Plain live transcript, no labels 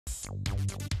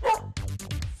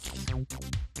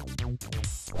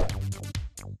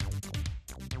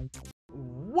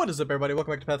What is up, everybody?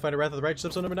 Welcome back to Pathfinder Wrath of the Righteous,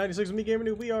 episode number 96 with me,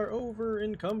 GamerKnoob. We are over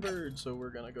encumbered, so we're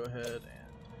gonna go ahead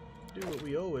and do what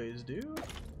we always do.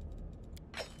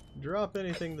 Drop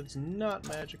anything that's not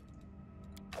magic.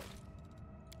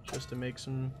 Just to make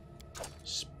some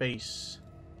space.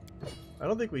 I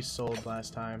don't think we sold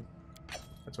last time.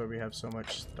 That's why we have so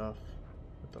much stuff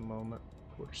at the moment.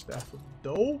 Quarterstaff of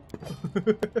dope.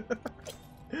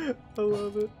 I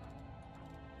love it.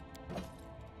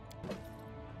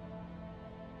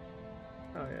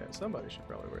 Oh yeah, somebody should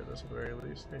probably wear this at the very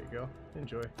least. There you go.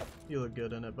 Enjoy. You look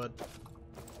good in it, bud.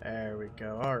 There we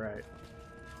go. Alright.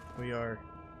 We are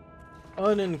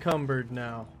unencumbered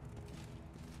now.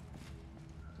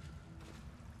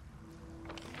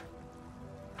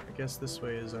 I guess this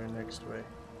way is our next way.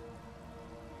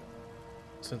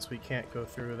 Since we can't go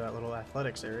through that little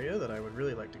athletics area that I would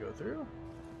really like to go through.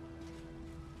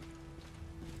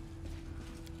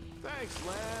 Thanks,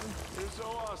 Lan. You're so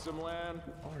awesome, Lan.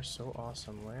 You are so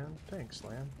awesome, Lan. Thanks,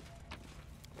 Lan.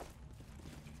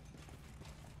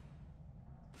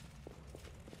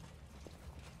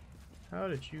 How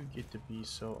did you get to be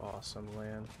so awesome,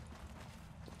 Lan?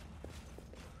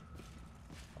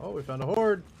 Oh, we found a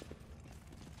horde.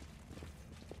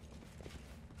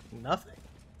 Nothing?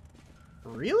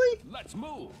 Really? Let's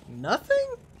move.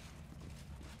 Nothing?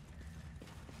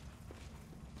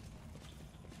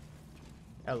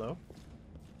 Hello.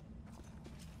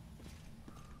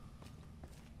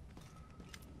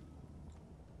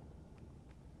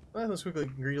 Atlas quickly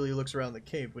greedily looks around the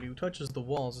cave. When he touches the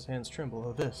walls, his hands tremble.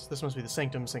 Oh, this must be the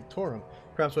Sanctum Sanctorum.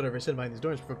 Perhaps whatever is hidden behind these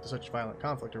doors provoked such violent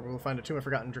conflict, or we will find a tomb of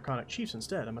forgotten draconic chiefs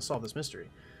instead. I must solve this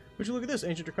mystery. Would you look at this?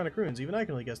 Ancient draconic ruins. Even I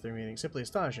can only guess their meaning. Simply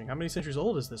astonishing. How many centuries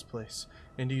old is this place?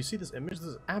 And do you see this image? This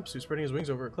is Apsu spreading his wings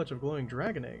over a clutch of glowing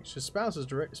dragon eggs. His spouse is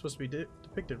supposed to be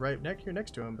depicted right here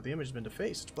next to him, but the image has been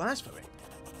defaced. It's blasphemy.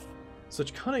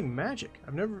 Such cunning magic.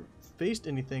 I've never faced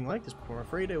anything like this before. I'm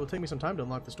afraid it will take me some time to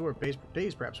unlock this door.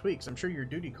 Days, perhaps weeks. I'm sure your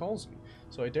duty calls you,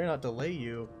 so I dare not delay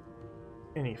you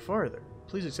any farther.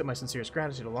 Please accept my sincerest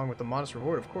gratitude, along with the modest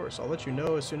reward, of course. I'll let you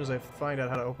know as soon as I find out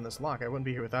how to open this lock. I wouldn't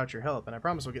be here without your help, and I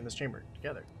promise we'll get in this chamber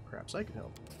together. Perhaps I could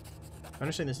help.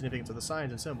 Understanding the significance of the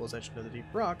signs and symbols etched into the deep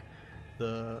rock,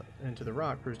 into the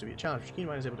rock proves to be a challenge, which keen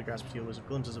mind is able to grasp with elusive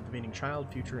glimpses of the meaning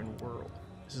child, future, and world.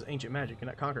 This is ancient magic,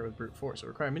 cannot conquer it with brute force. It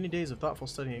will require many days of thoughtful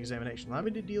study and examination. Allow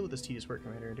me to deal with this tedious work,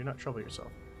 Commander, and do not trouble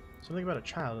yourself. Something about a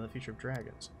child and the future of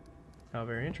dragons. How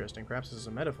very interesting. Perhaps this is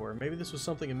a metaphor. Maybe this was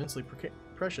something immensely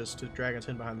precious to dragons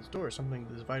hidden behind this door, something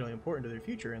that is vitally important to their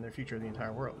future and their future of the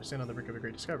entire world. We stand on the brink of a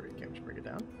great discovery. Can't we break it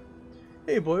down?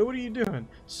 Hey boy, what are you doing?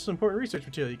 This is important research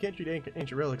material. You can't treat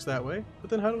ancient relics that way. But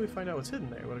then how do we find out what's hidden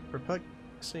there? What a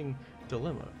perplexing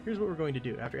dilemma. Here's what we're going to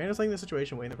do. After analyzing the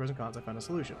situation, weighing the pros and cons, I found a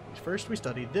solution. First we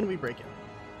study, then we break in.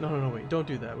 No, wait, don't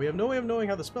do that. We have no way of knowing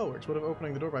how the spell works. What if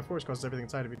opening the door by force causes everything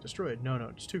inside to be destroyed? No,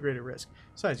 it's too great a risk.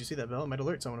 Besides, you see that bell? It might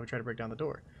alert someone when we try to break down the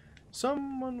door.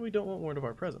 Someone we don't want warned of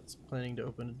our presence. Planning to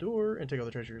open a door and take all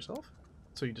the treasure yourself?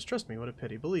 So you distrust me? What a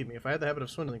pity. Believe me, if I had the habit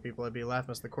of swindling people, I'd be a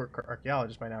Lathmas the court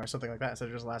archaeologist by now, or something like that, instead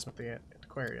of just Lathmas the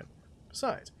antiquarian.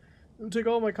 Besides, it would take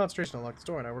all my concentration to unlock this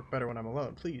door, and I work better when I'm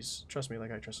alone. Please, trust me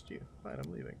like I trusted you. Fine,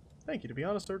 I'm leaving. Thank you. To be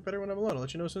honest, I work better when I'm alone. I'll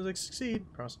let you know as soon as I succeed.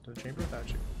 Cross into the chamber without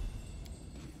you.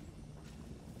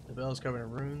 The bell is covered in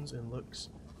runes and looks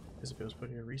as if it was put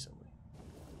here recently.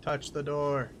 Touch the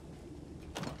door!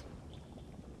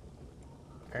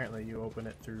 Apparently you open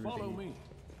it through Follow me.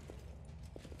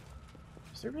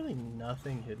 Is there really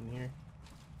nothing hidden here?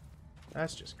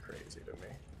 That's just crazy to me.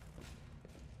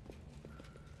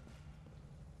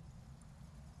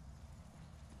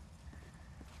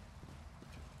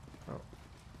 Oh.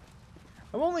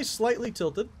 I'm only slightly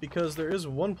tilted because there is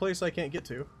one place I can't get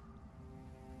to.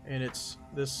 And it's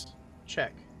this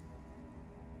check.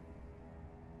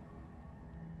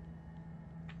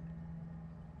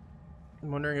 I'm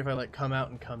wondering if I like come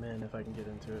out and come in, if I can get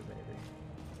into it maybe.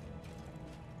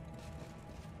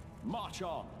 March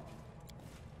on.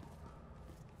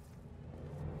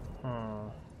 Huh.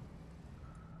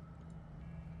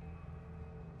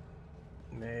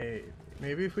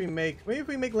 Maybe if we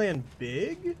make land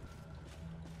big?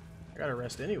 I gotta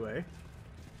rest anyway.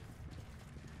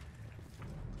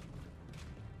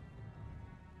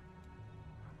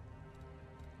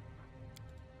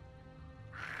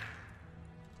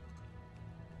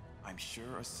 I'm sure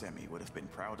Asemi would have been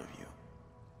proud of you.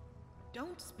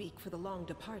 Don't speak for the long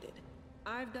departed.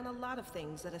 I've done a lot of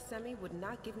things that Asemi would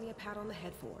not give me a pat on the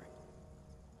head for.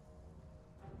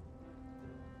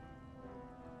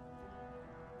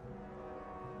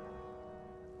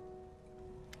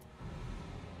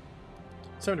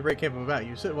 It's time to break camp and move out.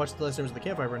 You sit and watch the last members of the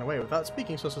campfire burn away. Without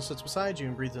speaking, Sosa sits beside you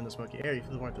and breathes in the smoky air. You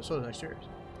feel the warmth of soda next to yours.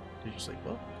 Did you sleep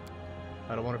well?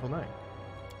 Had a wonderful night.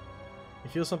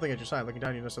 You feel something at your side. Looking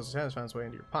down, you notice Sosa's hand has found its way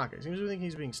into your pocket. He seems to think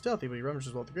he's being stealthy, but he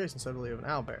rummages well with grace and suddenly of an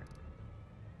owlbear.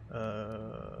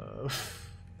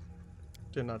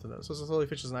 Did not to know. Sosa slowly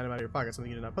fishes an item out of your pocket, something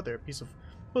you did not put there. A piece of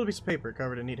paper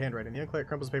covered in neat handwriting. The uncleric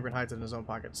crumples the paper and hides it in his own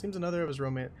pocket. It seems another of his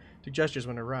romantic gestures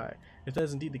went awry. If that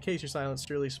is indeed the case, your silence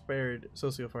surely spared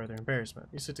Socio farther embarrassment.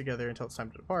 You sit together until it's time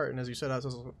to depart, and as you set out,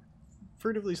 Socio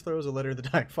furtively throws a letter to the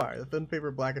dying fire. The thin paper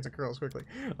blackens and curls quickly.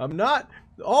 I'm not.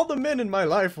 All the men in my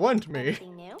life want me.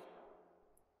 Anything new?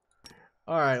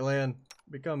 All right, Lan,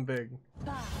 become big.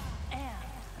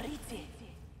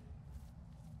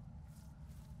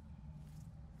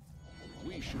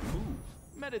 We should move.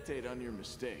 Meditate on your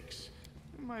mistakes.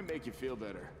 It might make you feel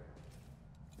better.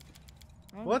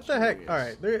 What the heck? All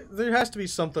right, there has to be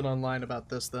something online about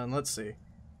this. Then let's see.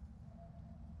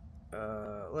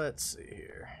 Let's see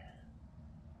here.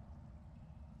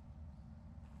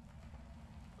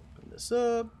 Open this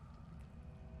up.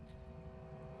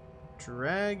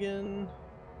 Dragon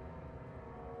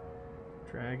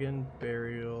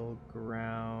burial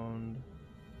ground.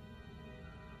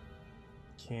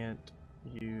 Can't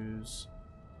use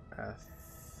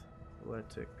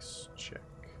athletics check.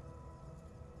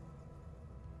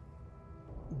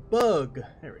 Bug.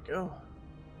 There we go.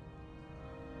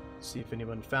 See if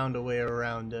anyone found a way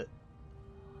around it.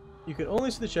 You can only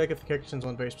see the check if the character sends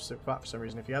one very specific spot for some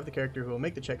reason. If you have the character who will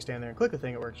make the check stand there and click the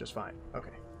thing, it works just fine.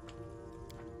 Okay.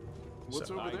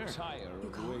 What's over there? I'm tired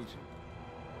of waiting.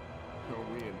 Are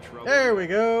we in trouble? There we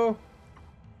go.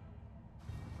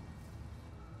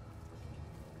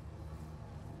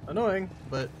 Annoying,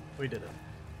 but we did it.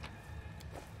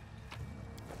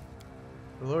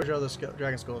 The lower jaw of the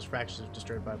dragon skull is fractured if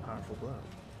destroyed by a powerful blow.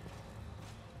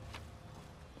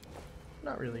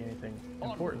 Not really anything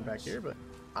important back here, but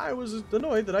I was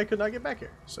annoyed that I could not get back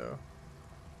here, so...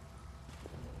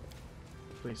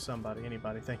 Please, somebody,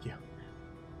 anybody, thank you.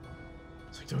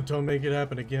 It's like, don't make it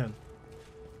happen again.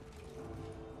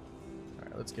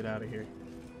 Alright, let's get out of here.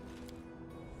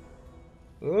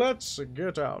 Let's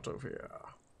get out of here.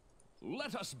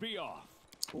 Let us be off.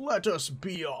 Let us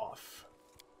be off.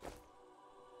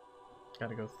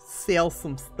 Gotta go sell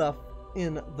some stuff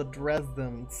in the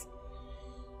Dresdens.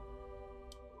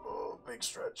 Oh, big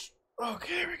stretch.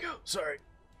 Okay, here we go. Sorry.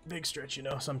 Big stretch, you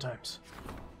know, sometimes.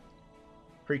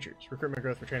 Creatures. Recruitment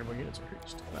growth for trainable units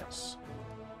increased. Nice.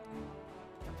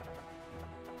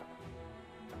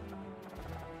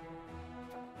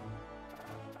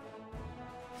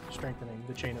 Strengthening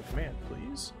the chain of command,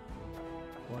 please.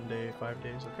 1 day, 5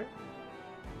 days, okay.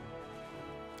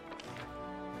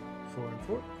 4 and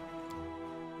 4.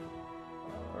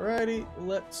 Alrighty,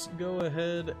 let's go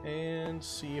ahead and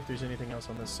see if there's anything else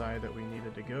on this side that we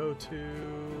needed to go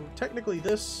to. Technically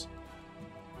this...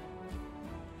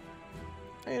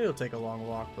 it'll take a long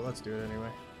walk, but let's do it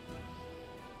anyway.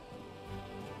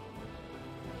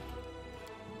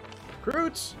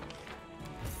 Recruits!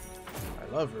 I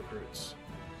love recruits.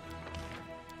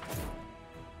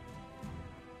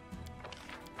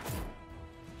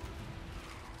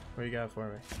 What you got for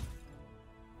me?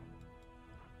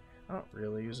 I don't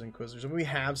really use Inquisitors. I mean, we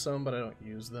have some, but I don't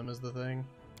use them as the thing.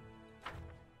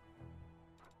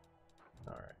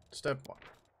 Alright, step 1.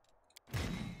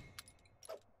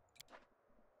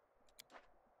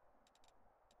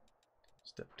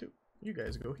 Step 2. You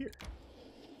guys go here.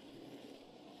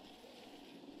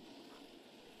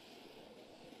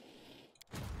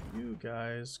 You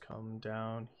guys come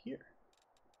down here.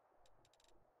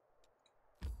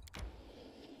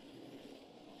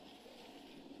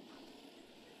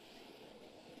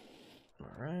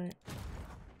 Alright.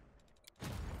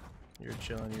 You're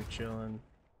chilling.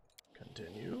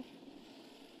 Continue.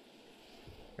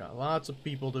 Got lots of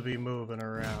people to be moving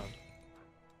around.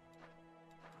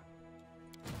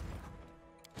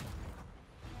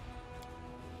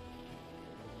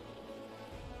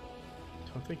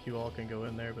 Don't think you all can go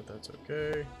in there, but that's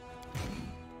okay.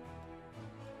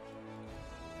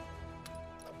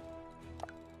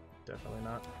 Definitely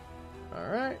not.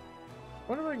 Alright.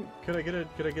 Wonder if could I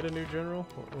get a new general?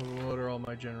 What are all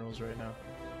my generals right now?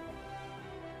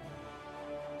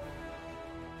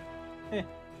 Eh.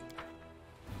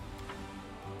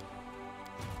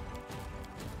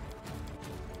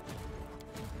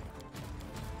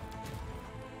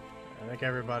 I think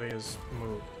everybody is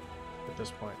moved at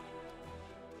this point.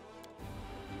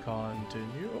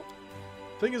 Continue. Oh,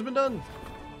 thing has been done.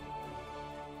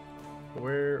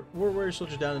 War warrior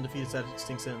soldiers down and defeat its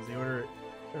extinct sins. In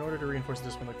order to reinforce the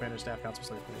discipline, the commander's staff council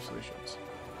selected new solutions.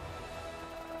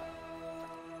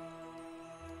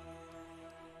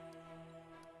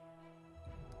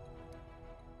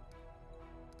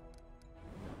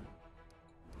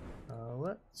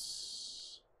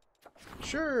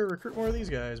 Sure, recruit more of these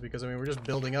guys, because, I mean, we're just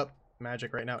building up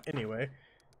magic right now anyway.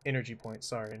 Energy points,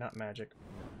 sorry, not magic.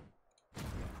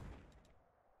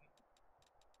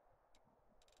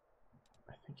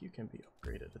 I think you can be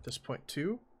upgraded at this point,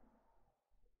 too.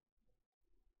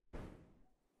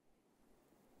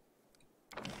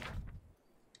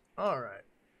 Alright.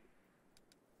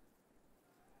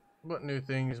 What new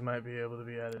things might be able to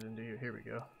be added into you? Here we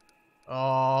go.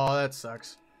 Oh, that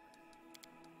sucks.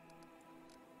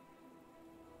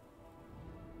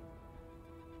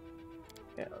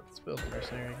 Yeah, let's build a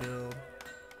mercenary guild.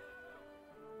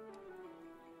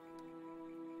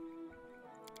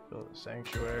 Build a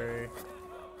sanctuary.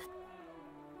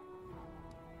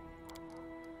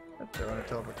 I'd throw in a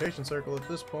teleportation circle at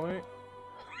this point.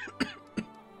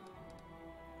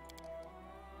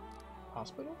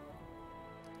 Hospital?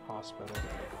 Hospital.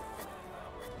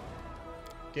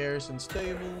 Garrison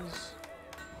stables.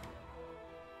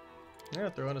 Yeah,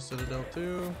 throw in a citadel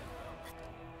too.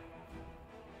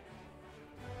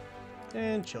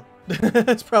 And chill.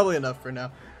 That's probably enough for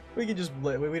now. We can just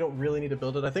we don't really need to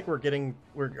build it. I think we're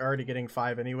already getting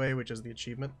 5 anyway, which is the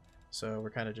achievement. So we're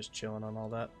kind of just chilling on all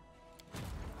that.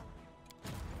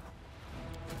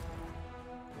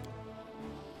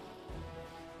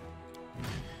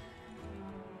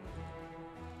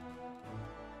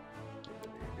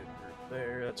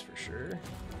 There, that's for sure.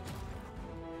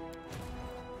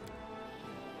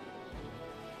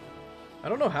 I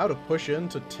don't know how to push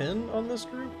into 10 on this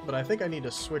group, but I think I need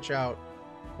to switch out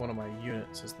one of my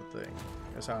units is the thing.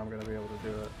 That's how I'm going to be able to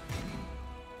do it.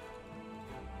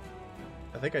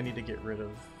 I think I need to get rid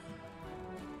of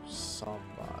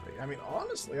somebody. I mean,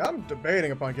 honestly, I'm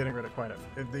debating upon getting rid of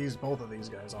both of these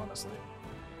guys, honestly.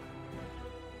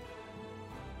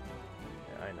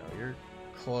 Yeah, I know, you're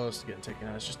close to getting taken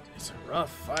out. It's a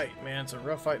rough fight, man. It's a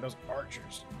rough fight. Those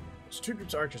archers. Those 2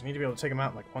 groups of archers need to be able to take them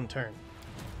out in like 1 turn.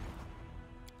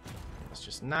 It's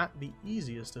just not the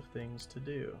easiest of things to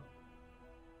do.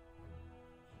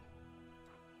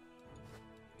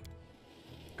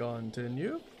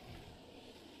 Continue.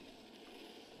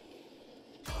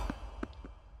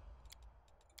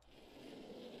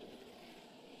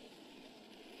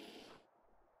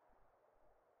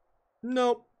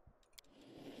 Nope.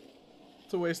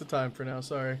 It's a waste of time for now,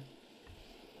 sorry.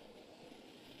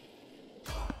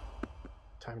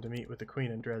 Time to meet with the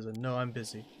Queen in Dresden. No, I'm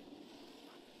busy.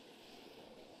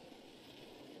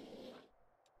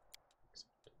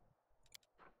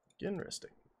 Begin resting.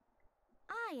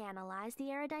 I analyzed the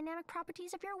aerodynamic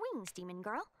properties of your wings, demon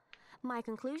girl. My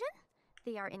conclusion?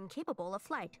 They are incapable of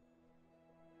flight.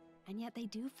 And yet they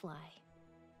do fly.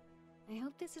 I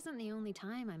hope this isn't the only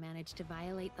time I managed to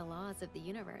violate the laws of the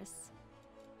universe.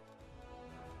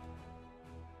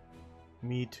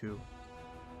 Me too.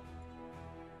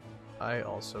 I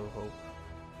also hope.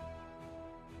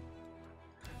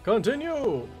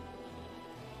 Continue!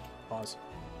 Pause.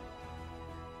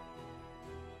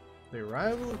 The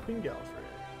arrival of Queen Gallifrey.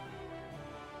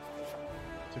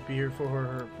 To be here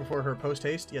before her post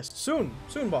haste? Yes, soon!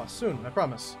 Soon, boss, soon, I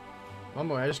promise. One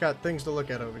more, I just got things to look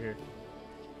at over here.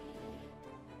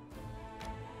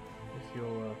 If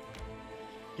you'll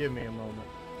give me a moment.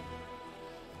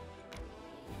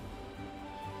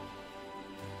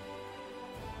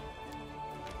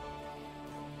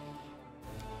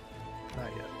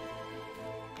 Not yet.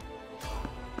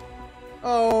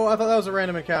 Oh, I thought that was a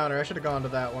random encounter. I should have gone to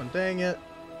that one. Dang it.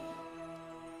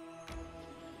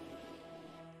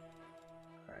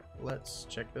 Alright, let's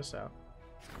check this out.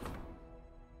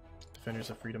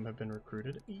 Defenders of Freedom have been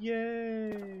recruited.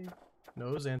 Yay!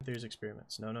 No Xanthir's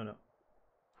experiments. No, no, no.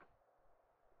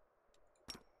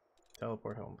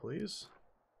 Teleport home, please.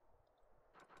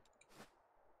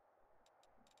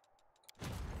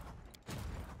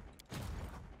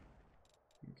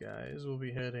 You guys will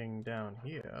be heading down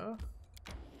here.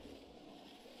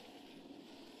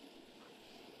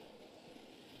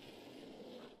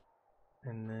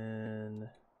 And then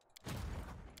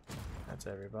that's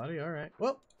everybody. All right.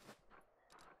 Well,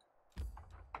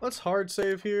 let's hard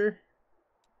save here.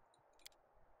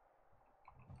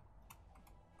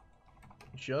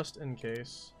 Just in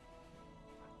case.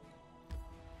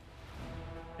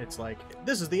 It's like,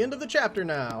 this is the end of the chapter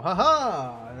now.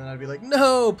 Haha! And then I'd be like,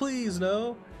 no, please,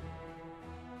 no.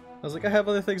 I was like, I have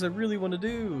other things I really want to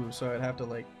do. So I'd have to,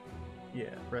 like,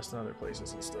 yeah, rest in other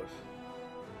places and stuff.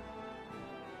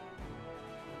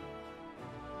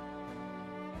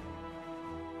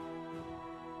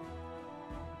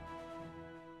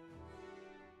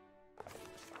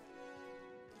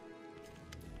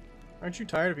 Aren't you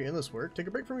tired of your endless work? Take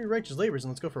a break from your righteous labors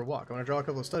and let's go for a walk. I want to draw a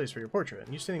couple of studies for your portrait.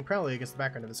 And you standing proudly against the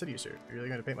background of the city, sir. You're really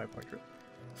going to paint my portrait?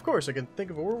 Of course, I can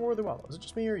think of a war the well. Is it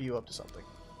just me or are you up to something?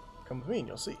 Come with me and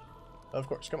you'll see. Of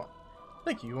course, come on.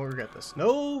 Thank you, you won't regret this.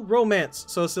 No romance,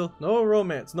 Sosil. No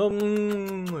romance. No,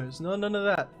 no, none of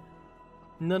that.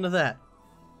 None of that.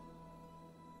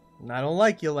 And I don't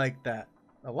like you like that.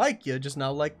 I like you, just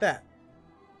not like that.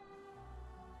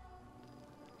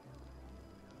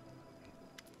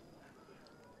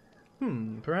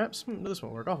 Perhaps this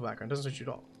won't work. Awful background. Doesn't suit you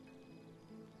at all.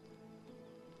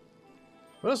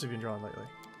 What else have you been drawing lately?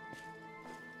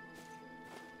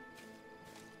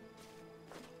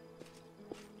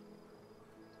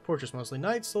 Portraits mostly.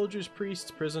 Knights, soldiers, priests,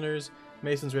 prisoners,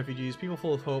 masons, refugees, people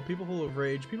full of hope, people full of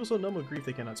rage, people so numb with grief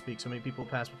they cannot speak. So many people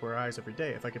pass before our eyes every day.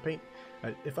 If I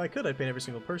could, I'd paint every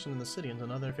single person in the city until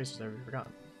none of their faces never be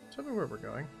forgotten. Tell me where we're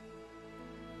going.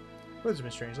 Weather's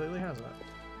been strange lately, hasn't it?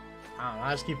 I don't know,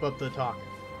 I just keep up the talking.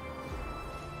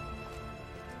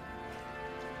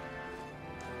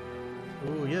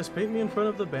 Ooh, yes, paint me in front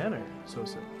of the banner. So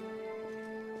sick.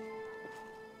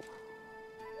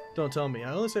 Don't tell me.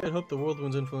 I only say I'd hope the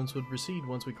Worldwound's influence would recede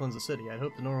once we cleanse the city. I'd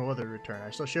hope the normal weather would return. I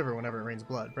still shiver whenever it rains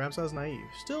blood. Perhaps I was naive.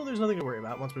 Still, there's nothing to worry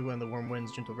about. Once we win, the warm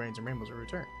winds, gentle rains, and rainbows will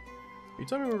return. Can you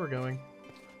tell me where we're going?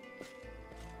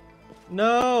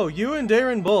 No! You and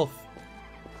Darren both!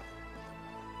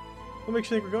 What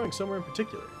makes you think we're going somewhere in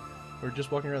particular? We're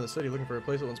just walking around the city looking for a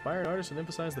place that will inspire an artist and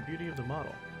emphasize the beauty of the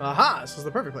model. Aha! This is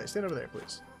the perfect place. Stand over there,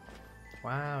 please.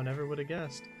 Wow, never would have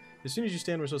guessed. As soon as you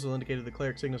stand where Sosil indicated, the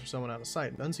cleric signals for someone out of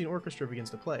sight. An unseen orchestra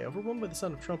begins to play. Overwhelmed by the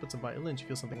sound of trumpets and violins, you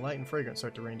feel something light and fragrant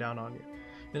start to rain down on you.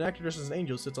 An actor dressed as an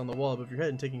angel sits on the wall above your head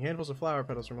and taking handfuls of flower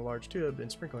petals from a large tube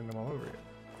and sprinkling them all over you.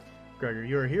 Gregor,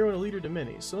 you are a hero and a leader to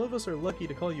many. Some of us are lucky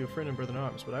to call you a friend and brother in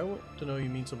arms, but I want to know you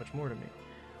mean so much more to me.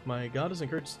 My God has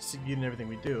encouraged us to seek beauty in everything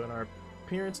we do, and our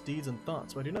appearance, deeds, and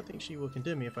thoughts, but I do not think she will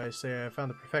condemn me if I say I found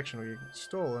the perfection we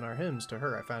stole in our hymns to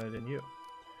her. I found it in you.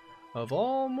 Of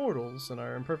all mortals in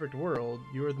our imperfect world,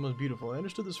 you are the most beautiful. I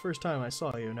understood this first time I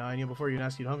saw you. Now I kneel before you and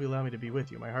ask you to humbly allow me to be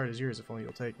with you. My heart is yours if only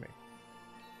you'll take me.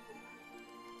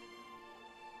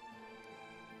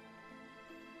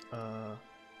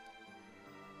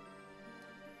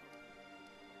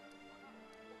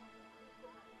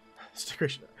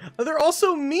 Decoration. Oh, they're all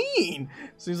so mean!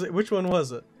 Seems like, which one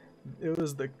was it? It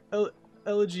was the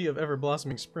Elegy of Ever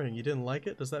Blossoming Spring. You didn't like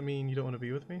it? Does that mean you don't want to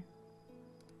be with me?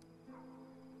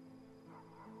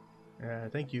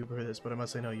 Thank you for this, but I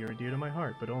must say no, you are dear to my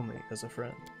heart, but only as a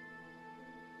friend.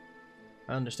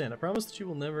 I understand. I promise that you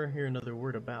will never hear another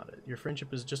word about it. Your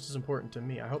friendship is just as important to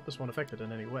me. I hope this won't affect it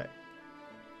in any way.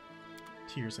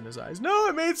 Tears in his eyes. No,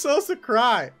 it made Sosa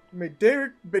cry! It made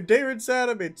David sad,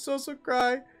 it made Sosa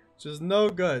cry. It's just no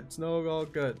good. It's no all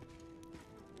good.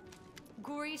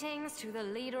 Greetings to the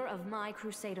leader of my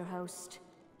Crusader host.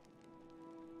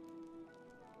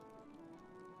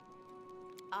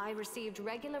 I received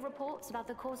regular reports about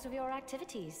the course of your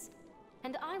activities,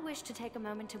 and I wish to take a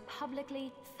moment to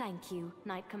publicly thank you,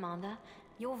 Knight Commander.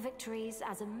 Your victories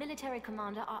as a military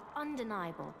commander are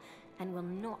undeniable and will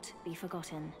not be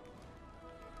forgotten.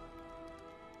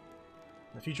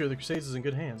 The future of the Crusades is in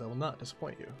good hands. I will not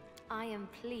disappoint you. I am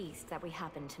pleased that we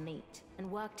happened to meet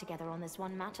and work together on this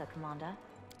one matter, Commander.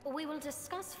 We will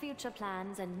discuss future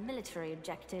plans and military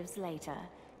objectives later.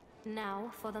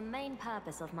 Now, for the main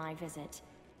purpose of my visit.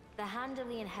 The Hand of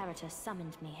the Inheritor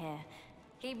summoned me here.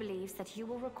 He believes that you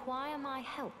will require my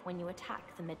help when you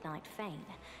attack the Midnight Fane.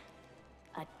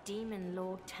 A Demon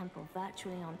Lord temple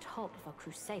virtually on top of a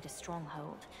Crusader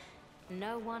stronghold.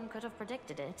 No one could have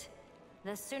predicted it.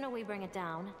 The sooner we bring it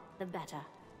down, the better.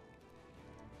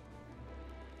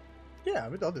 Yeah,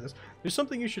 I'll do this. There's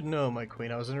something you should know, my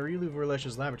queen. I was in Aurilu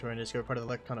Vorlesh's laboratory and discovered part of the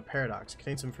Lexicon of Paradox. It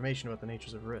contains information about the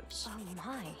natures of rifts. Oh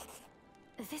my.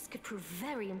 This could prove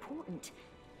very important.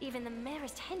 Even the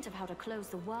merest hint of how to close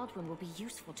the Worldwound will be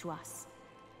useful to us.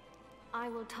 I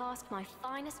will task my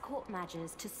finest court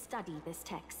mages to study this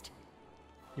text.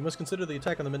 You must consider the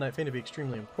attack on the Midnight Fane to be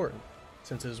extremely important,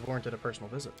 since it has warranted a personal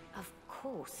visit. Of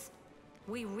course.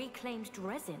 We reclaimed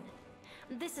Dresden.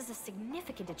 This is a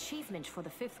significant achievement for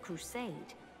the Fifth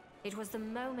Crusade. It was the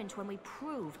moment when we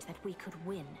proved that we could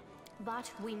win.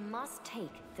 But we must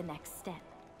take the next step.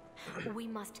 We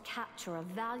must capture a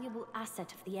valuable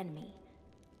asset of the enemy.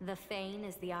 The Fane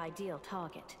is the ideal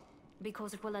target,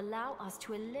 because it will allow us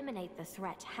to eliminate the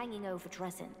threat hanging over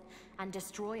Dresden and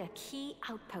destroy a key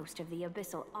outpost of the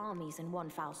Abyssal armies in one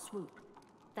foul swoop.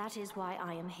 That is why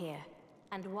I am here,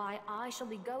 and why I shall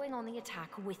be going on the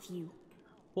attack with you.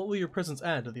 What will your presence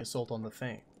add to the assault on the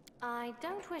Fane? I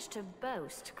don't wish to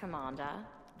boast, Commander,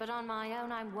 but on my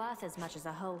own I'm worth as much as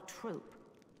a whole troop.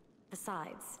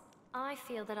 Besides, I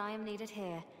feel that I am needed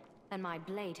here, and my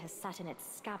blade has sat in its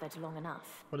scabbard long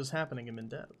enough. What is happening in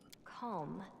Mindev?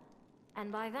 Calm.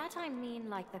 And by that I mean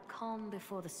like the calm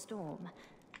before the storm.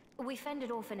 We fended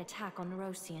off an attack on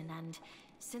Rosian, and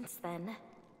since then,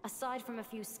 aside from a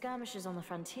few skirmishes on the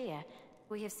frontier,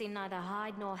 we have seen neither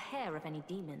hide nor hair of any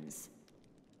demons.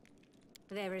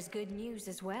 There is good news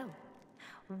as well.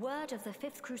 Word of the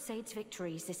 5th Crusade's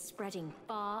victories is spreading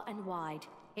far and wide,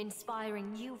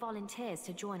 inspiring new volunteers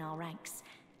to join our ranks.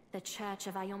 The Church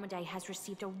of Iomedae has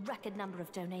received a record number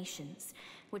of donations,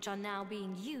 which are now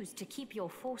being used to keep your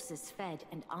forces fed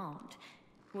and armed.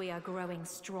 We are growing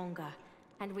stronger,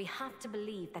 and we have to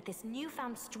believe that this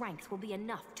newfound strength will be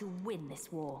enough to win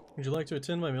this war. Would you like to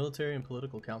attend my military and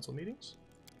political council meetings?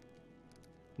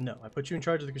 No, I put you in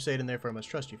charge of the crusade and therefore I must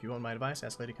trust you. If you want my advice,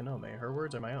 ask Lady Kanome. Her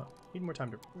words are my own. Need more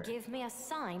time to prepare. Give me a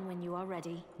sign when you are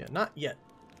ready. Yeah, not yet.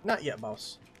 Not yet,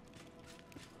 boss.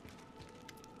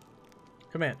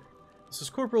 Commander. This is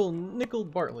Corporal Nickel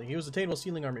Bartley. He was detained while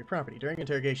stealing army property. During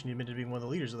interrogation, he admitted to being one of the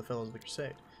leaders of the Fellows of the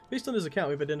Crusade. Based on his account,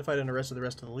 we've identified and arrested the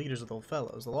rest of the leaders of the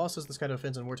Fellows. The law says this kind of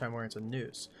offense in wartime warrants a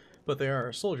noose. But they are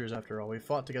our soldiers, after all. We've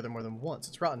fought together more than once.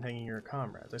 It's rotten hanging your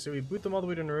comrades. I say we boot them all the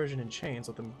way to Erosion in chains,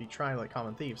 let them be tried like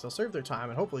common thieves. They'll serve their time,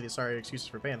 and hopefully the sorry excuses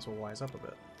for bandits will wise up a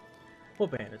bit. Well,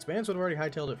 bandits. Bandits would have already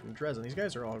hightailed it from Dresden. These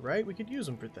guys are alright. We could use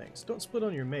them for things. Don't split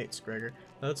on your mates, Gregor.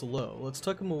 That's low. Let's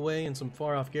tuck them away in some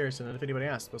far-off garrison, and if anybody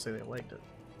asks, they'll say they liked it.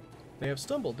 They have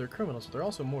stumbled. They're criminals, but they're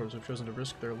also mortals who've chosen to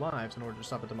risk their lives in order to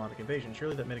stop a demonic invasion.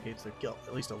 Surely that mitigates their guilt,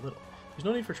 at least a little. There's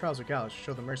no need for trials or gallows to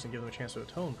show them mercy and give them a chance to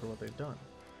atone for what they've done.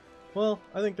 Well,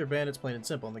 I think they're bandits plain and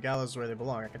simple, and the gallows is where they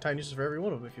belong. I can tie nooses for every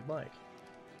one of them if you'd like.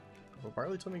 Well,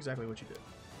 Bartley, tell me exactly what you did.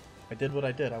 I did what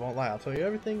I did. I won't lie. I'll tell you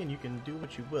everything, and you can do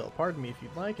what you will. Pardon me if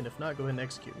you'd like, and if not, go ahead and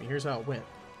execute me. Here's how it went.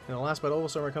 In the last battle,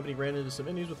 our company ran into some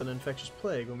Indians with an infectious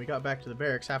plague. When we got back to the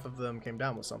barracks, half of them came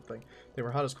down with something. They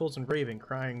were hot as coals and raving,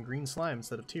 crying green slime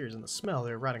instead of tears, and the smell,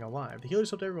 they were rotting alive. The healers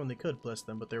helped everyone they could, bless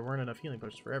them, but there weren't enough healing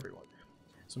potions for everyone.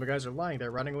 So my guys are lying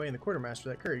there, rotting away, and the quartermaster,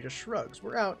 that curry, just shrugs.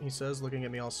 We're out, he says, looking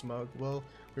at me all smug. Well,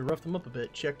 we roughed them up a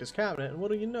bit, checked his cabinet, and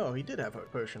what do you know? He did have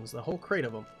potions, the whole crate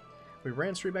of them. We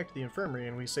ran straight back to the infirmary,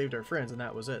 and we saved our friends, and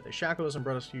that was it. They shackled us and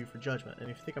brought us to you for judgment,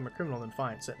 and if you think I'm a criminal, then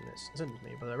fine, sentence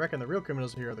me. But I reckon the real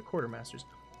criminals here are the quartermasters.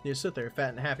 They just sit there, fat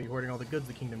and happy, hoarding all the goods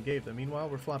the kingdom gave them. Meanwhile,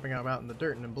 we're flopping out in the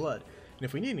dirt and in blood. And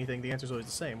if we need anything, the answer's always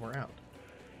the same, we're out.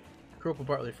 Corporal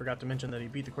Bartley forgot to mention that he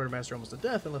beat the quartermaster almost to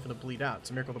death and left him to bleed out. It's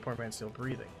a miracle the poor man's still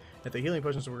breathing. If the healing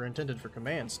potions were intended for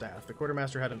command staff, the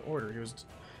quartermaster had an order. He was to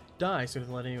die sooner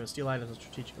than let anyone steal items of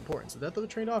strategic importance. The death of a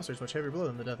trained officer is much heavier blow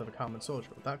than the death of a common soldier.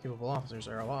 Without capable officers,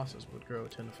 our losses would grow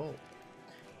tenfold.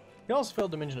 He also failed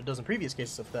to mention a dozen previous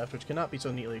cases of theft, which cannot be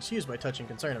so neatly excused by touching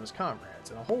concern of his comrades,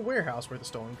 and a whole warehouse worth of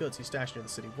stolen goods he stashed near the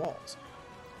city walls.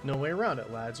 No way around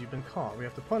it, lads. You've been caught. We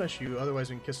have to punish you, otherwise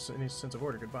we can kiss any sense of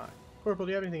order goodbye. Corporal,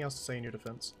 do you have anything else to say in your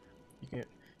defense? You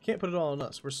can't put it all on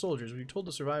us. We're soldiers. We're told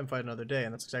to survive and fight another day,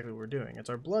 and that's exactly what we're doing. It's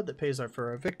our blood that pays for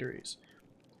our victories.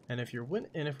 And if we're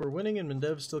winning and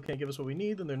Mindev still can't give us what we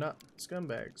need, then they're not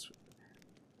scumbags.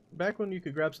 Back when you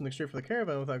could grab something straight for the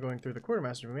caravan without going through the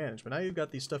quartermaster to manage, but now you've got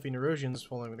these stuffy Nerosians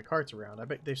following the carts around. I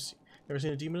bet they've never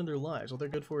seen a demon in their lives. All they're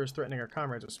good for is threatening our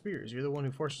comrades with spears. You're the one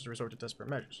who forces us to resort to desperate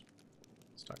measures.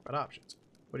 Let's talk about options.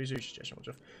 What is your suggestion,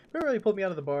 Jeff? Remember how you pulled me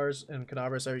out of the bars in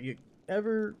Canabras? Have you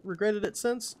ever regretted it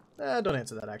since? Don't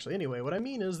answer that, actually. Anyway, what I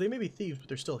mean is, they may be thieves, but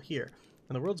they're still here.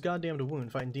 And the world's goddamn to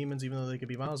wound, fighting demons even though they could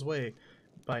be miles away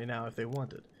by now if they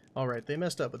wanted. Alright, they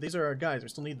messed up, but these are our guys. We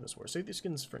still need them this war. Save these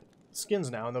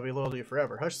skins now, and they'll be loyal to you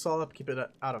forever. Hush this all up, keep it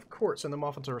out of court, send them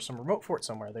off into some remote fort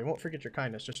somewhere. They won't forget your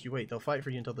kindness, just you wait. They'll fight for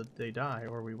you until they die,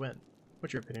 or we win.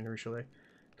 What's your opinion, Richelieu?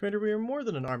 Commander, we are more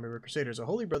than an army. We're crusaders, a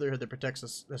holy brotherhood that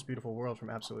protects this beautiful world from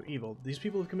absolute evil. These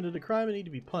people have committed a crime and need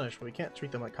to be punished, but we can't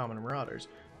treat them like common marauders.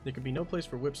 There could be no place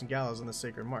for whips and gallows in this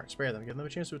sacred mark. Spare them, give them a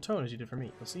chance to atone as you did for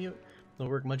me. You'll see it'll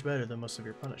work much better than most of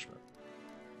your punishment.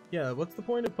 Yeah, what's the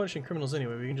point of punishing criminals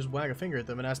anyway? We can just wag a finger at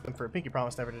them and ask them for a pinky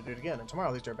promise never to do it again, and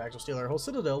tomorrow these dirtbags will steal our whole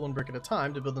citadel one brick at a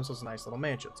time to build themselves nice little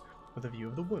mansions, with a view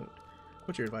of the wound.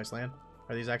 What's your advice, Lan?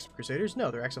 Are these acts of crusaders?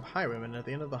 No, they're acts of highwaymen, and at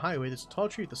the end of the highway there's a tall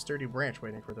tree with a sturdy branch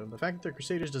waiting for them. The fact that they're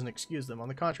crusaders doesn't excuse them. On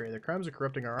the contrary, their crimes are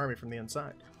corrupting our army from the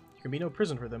inside. There can be no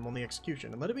prison for them, only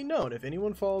execution. And let it be known, if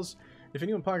anyone pockets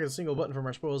a single button from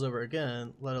our spoils ever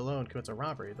again, let alone commits a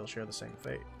robbery, they'll share the same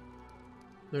fate.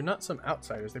 They're not some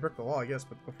outsiders. They broke the law, yes,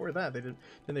 but before that, didn't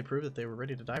they prove that they were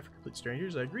ready to die for complete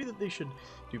strangers? I agree that they should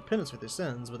do penance for their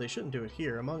sins, but they shouldn't do it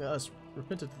here, among us,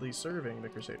 repentantly serving the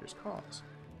Crusaders' cause.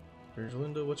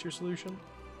 Virgilinda, what's your solution?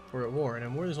 We're at war, and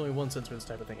in war there's only one sense for this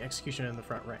type of thing, execution in the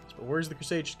front ranks. But Warriors of the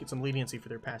Crusade should get some leniency for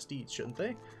their past deeds, shouldn't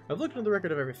they? I've looked into the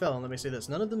record of every felon, and let me say this,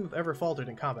 none of them have ever faltered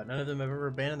in combat, none of them have ever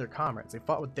abandoned their comrades. They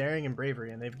fought with daring and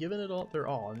bravery, and they've given it all their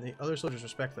all, and the other soldiers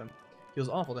respect them. Feels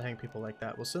awful to hang people like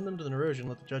that. We'll send them to the Nerosia and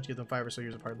let the judge give them 5 or so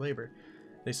years of hard labor.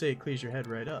 They say it clears your head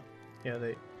right up.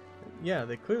 Yeah,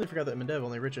 they clearly forgot that in Mendev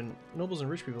only nobles and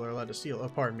rich people are allowed to steal. Oh,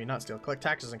 pardon me, not steal. Collect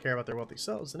taxes and care about their wealthy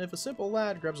selves. And if a simple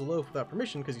lad grabs a loaf without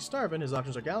permission because he's starving, his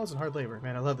options are gallows and hard labor.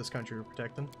 Man, I love this country to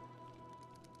protect them.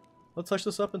 Let's hush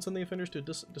this up and send the offenders to a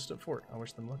distant fort. I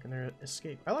wish them luck in their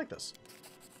escape. I like this.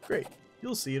 Great.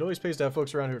 You'll see, it always pays to have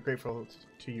folks around who are grateful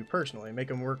to you personally and make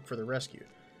them work for the rescue.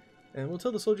 And we'll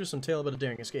tell the soldiers some tale about a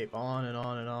daring escape. On and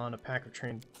on and on, a pack of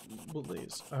trained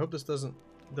bullies. I hope this does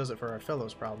it for our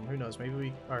fellows' problem. Who knows,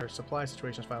 maybe our supply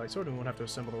situation is finally sorted and we won't have to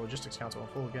assemble the logistics council in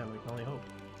full again. We can only hope.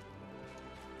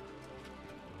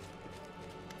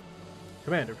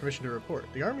 Commander, permission to report.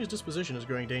 The army's disposition is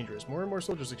growing dangerous. More and more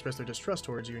soldiers express their distrust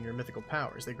towards you and your mythical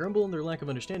powers. They grumble in their lack of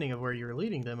understanding of where you are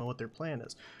leading them and what their plan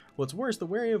is. What's worse, the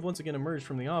wary have once again emerged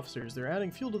from the officers. They're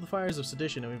adding fuel to the fires of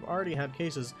sedition, and we've already had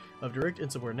cases of direct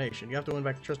insubordination. You have to win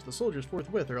back the trust of the soldiers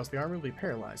forthwith, or else the army will be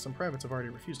paralyzed. Some privates have already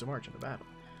refused to march into battle.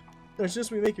 It's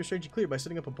just we make your strategy clear by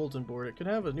setting up a bulletin board. It could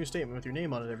have a new statement with your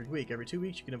name on it every week. Every 2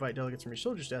 weeks, you can invite delegates from your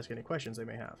soldiers to ask any questions they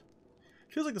may have.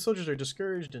 It feels like the soldiers are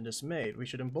discouraged and dismayed. We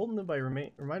should embolden them by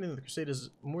reminding them the crusade is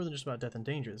more than just about death and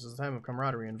danger. This is a time of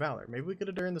camaraderie and valor. Maybe we could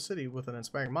adorn the city with an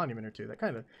inspiring monument or two,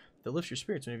 that lifts your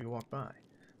spirits whenever you walk by.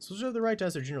 Soldiers have the right to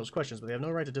ask their generals questions, but they have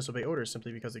no right to disobey orders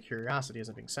simply because their curiosity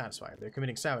isn't being satisfied. They're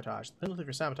committing sabotage. The penalty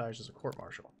for sabotage is a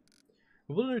court-martial.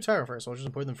 We'll build a new tower for our soldiers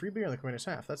and pour them free beer on the commander's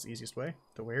half. That's the easiest way.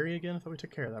 The wary again? I thought we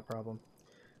took care of that problem.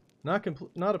 Not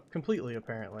completely,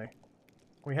 apparently.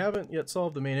 We haven't yet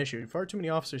solved the main issue. Far too many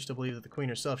officers still believe that the Queen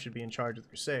herself should be in charge of the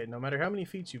crusade. No matter how many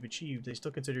feats you've achieved, they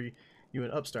still consider you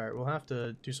an upstart. We'll have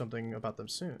to do something about them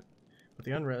soon. But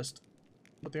the unrest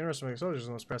among the soldiers is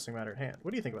the most pressing matter at hand.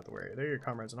 What do you think about the wary? They're your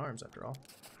comrades in arms, after all.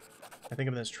 I think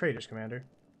of them as traitors, Commander.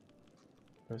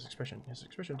 His expression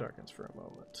darkens for a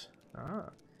moment. Ah.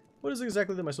 What is it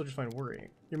exactly that my soldiers find worrying?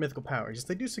 Your mythical powers. Yes,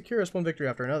 they do secure us one victory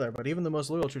after another, but even the most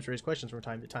loyal troops raise questions from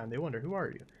time to time. They wonder, who are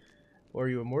you? Or are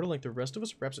you immortal like the rest of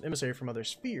us, or perhaps an emissary from other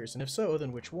spheres? And if so,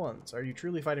 then which ones? Are you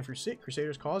truly fighting for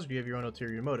Crusader's cause, or do you have your own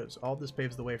ulterior motives? All this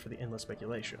paves the way for the endless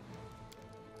speculation.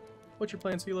 What's your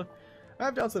plan, Sela? I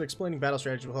have doubts that explaining battle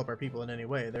strategy will help our people in any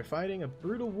way. They're fighting a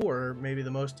brutal war, maybe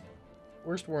the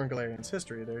worst war in Galarian's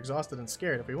history. They're exhausted and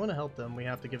scared. If we want to help them, we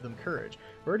have to give them courage.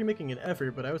 We're already making an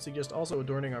effort, but I would suggest also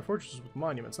adorning our fortresses with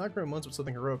monuments, not grand ones, but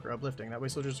something heroic or uplifting. That way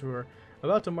soldiers who are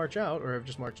about to march out, or have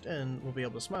just marched in, will be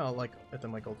able to smile at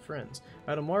them like old friends.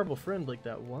 I had a marble friend like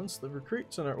that once. The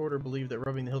recruits in our order believe that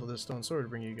rubbing the hilt of this stone sword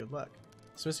would bring you good luck.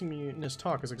 Dismissing mutinous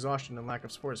talk as exhaustion and lack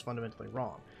of support is fundamentally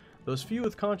wrong. Those few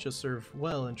with conscience serve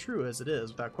well and true as it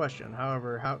is, without question.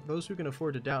 However, those who can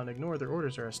afford to doubt and ignore their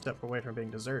orders are a step away from being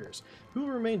deserters, who will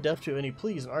remain deaf to any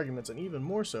pleas and arguments, and even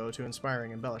more so to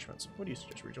inspiring embellishments. What do you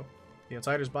suggest, Regel? The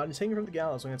outsider's body is hanging from the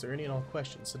gallows will answer any and all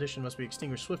questions. Sedition must be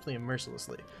extinguished swiftly and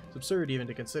mercilessly. It's absurd even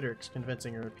to consider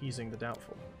convincing or appeasing the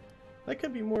doubtful. That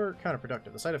could be more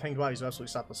counterproductive. The sight of hanged bodies will absolutely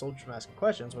stop the soldiers from asking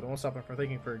questions, but it won't stop them from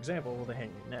thinking, for example, will they hang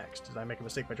me next? Did I make a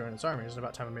mistake by joining this army? Is it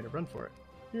about time I made a run for it?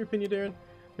 Your opinion, Darren?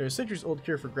 There's a centuries-old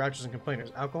cure for grouches and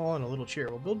complainers. Alcohol and a little cheer.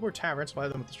 We'll build more taverns, supply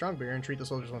them with the strong beer, and treat the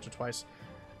soldiers once or twice.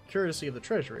 Courtesy of the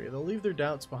treasury. They'll leave their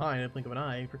doubts behind in a blink of an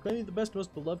eye, proclaiming the best,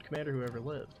 most beloved commander who ever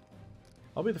lived.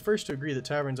 I'll be the first to agree that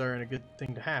taverns are a good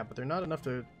thing to have, but they're not enough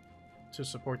to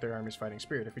support their army's fighting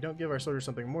spirit. If we don't give our soldiers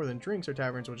something more than drinks, our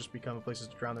taverns will just become places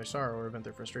to drown their sorrow or vent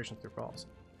their frustrations through brawls.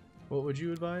 What would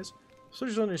you advise? If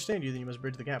soldiers don't understand you, then you must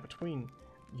bridge the gap between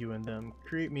you and them.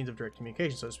 Create means of direct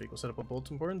communication, so to speak. We'll set up a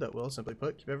bulletin board that will, simply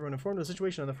put, keep everyone informed of the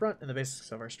situation on the front and the basics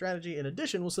of our strategy. In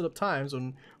addition, we'll set up times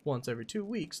when, once every 2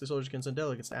 weeks, the soldiers can send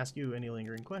delegates to ask you any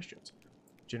lingering questions.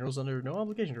 Generals under no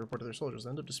obligation to report to their soldiers.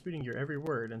 They'll end up disputing your every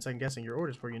word and second-guessing your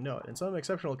orders before you know it. In some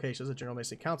exceptional cases, a general may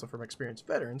seek counsel from experienced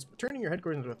veterans, but turning your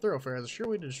headquarters into a thoroughfare is a sure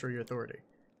way to destroy your authority.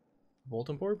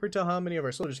 Bulletin board? Pray tell how many of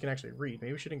our soldiers can actually read.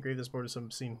 Maybe we should engrave this board with some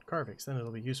obscene carvings, then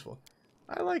it'll be useful.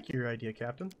 I like your idea,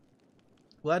 Captain.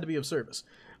 Glad to be of service.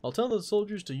 I'll tell the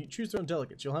soldiers to choose their own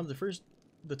delegates. You'll have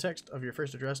the text of your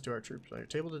first address to our troops on your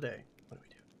table today. What do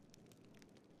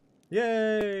we do?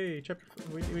 Yay!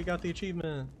 We got the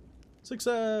achievement.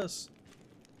 Success!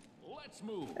 Let's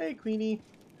move. Hey, Queenie.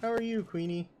 How are you,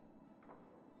 Queenie?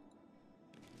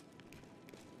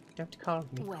 You have to call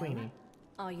me Queenie.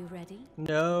 Are you ready?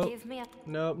 No. Give me a...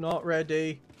 Nope, not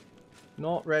ready.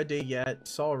 Not ready yet.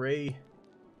 Sorry.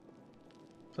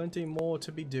 Plenty more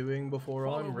to be doing before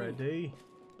I'm ready.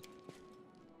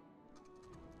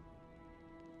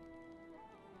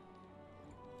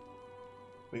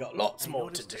 We got lots I more to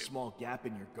noticed do. a small gap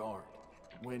in your guard.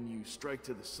 When you strike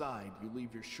to the side, you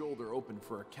leave your shoulder open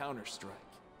for a counter-strike.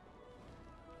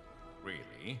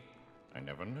 Really? I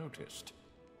never noticed.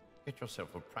 Get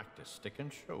yourself a practice stick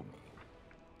and show me.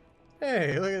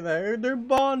 Hey, look at that. They're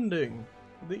bonding.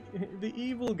 The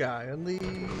evil guy and the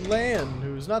land,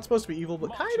 who's not supposed to be evil,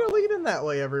 but kind of leaning that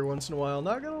way every once in a while,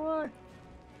 not gonna lie.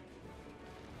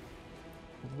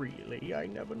 Really? I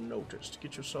never noticed.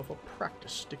 Get yourself a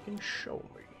practice stick and show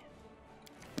me.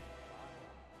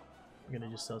 I'm gonna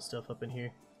just sell stuff up in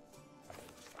here.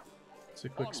 It's a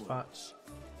quick spots.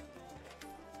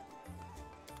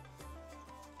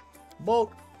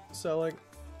 Bulk selling.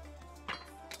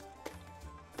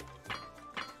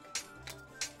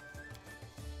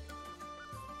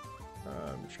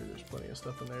 I'm sure there's plenty of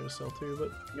stuff in there to sell too,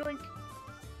 but yoink!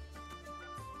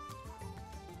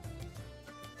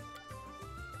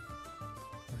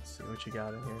 Let's see what you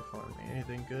got in here for me.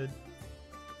 Anything good?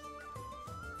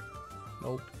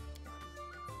 Nope.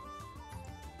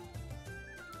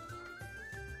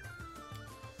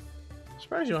 I'm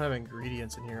surprised you don't have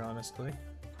ingredients in here, honestly.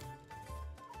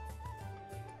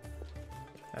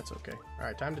 That's okay.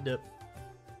 Alright, time to dip.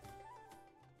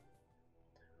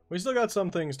 We still got some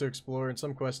things to explore and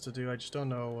some quests to do, I just don't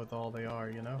know what all they are,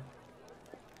 you know?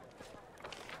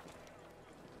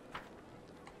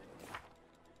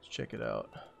 Let's check it out.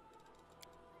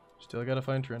 Still gotta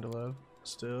find Trindlev.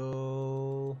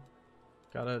 Still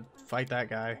gotta fight that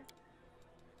guy.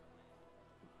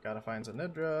 Gotta find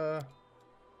Zanedra.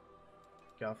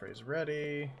 Galfrey's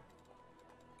ready.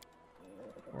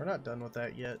 We're not done with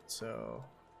that yet, so...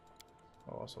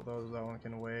 Oh, so that one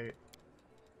can wait.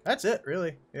 That's it,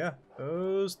 really. Yeah,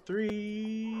 those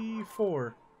 3,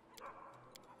 4.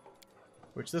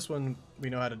 Which this one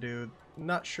we know how to do.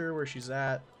 Not sure where she's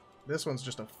at. This one's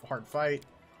just a hard fight.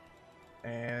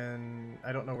 And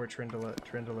I don't know where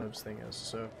Trindelev's thing is,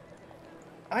 so...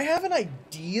 I have an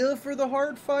idea for the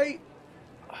hard fight.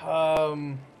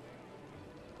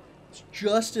 It's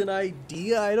just an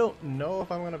idea. I don't know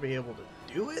if I'm going to be able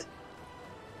to do it.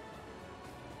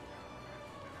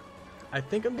 I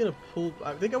think I'm gonna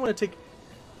I think I want to take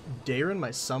Darren,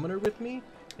 my summoner, with me,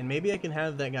 and maybe I can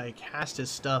have that guy cast his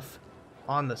stuff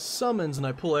on the summons, and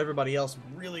I pull everybody else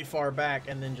really far back,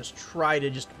 and then just try to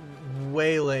just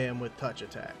waylay him with touch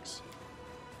attacks.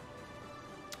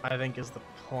 I think is the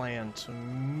plan to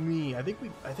me. I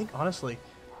think honestly,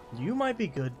 you might be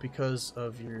good because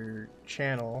of your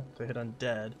channel to hit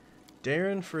undead.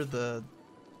 Darren for the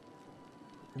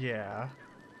yeah.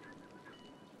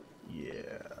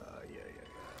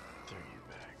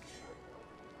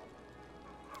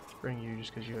 Bring you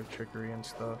just because you have trickery and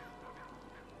stuff.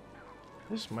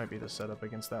 This might be the setup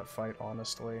against that fight,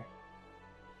 honestly.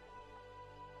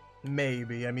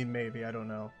 Maybe. I mean, maybe. I don't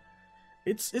know.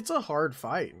 It's a hard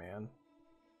fight, man.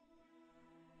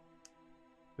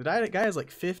 The guy has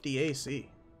like 50 AC.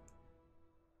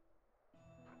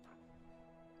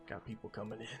 Got people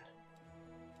coming in.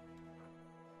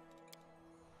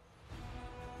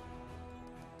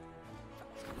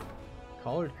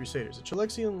 Collared Crusaders. A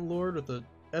Chilexian lord with a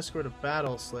escort of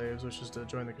battle slaves wishes to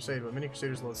join the crusade, but many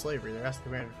crusaders love slavery. They're asked the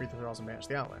commander to free the thralls and banish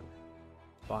the outland.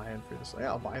 Buy and free the slaves. Yeah,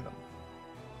 I'll buy them.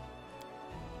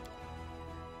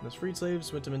 Those freed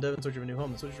slaves went to Mendev in search of a new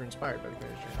home. The soldiers were inspired by the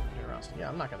commander's generosity. Yeah,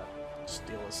 I'm not gonna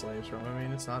steal the slaves from him. I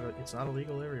mean, it's not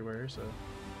illegal everywhere, so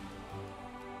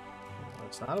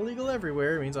it's not illegal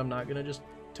everywhere. It means I'm not gonna just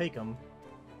take them.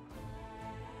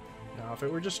 Now, if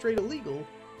it were just straight illegal,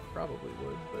 probably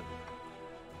would, but.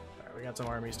 We got some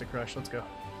armies to crush. Let's go.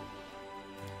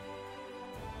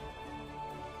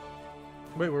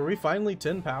 Wait, were we finally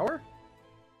 10 power?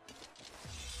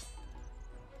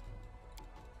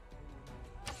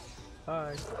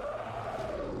 Hi.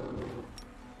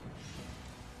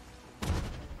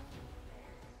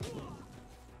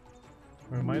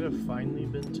 We might have finally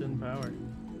been 10 power.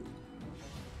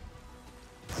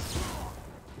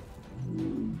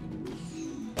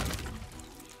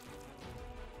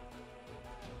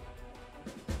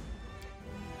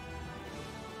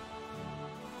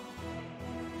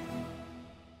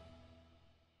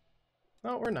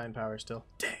 Oh, we're 9 power still.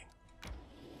 Dang.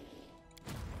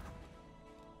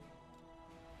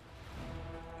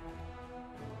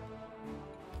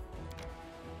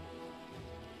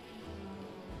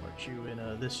 March you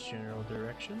in this general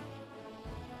direction.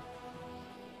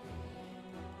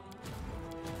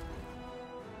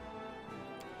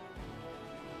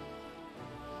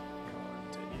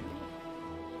 Continue.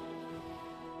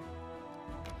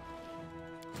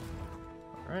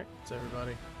 Alright, it's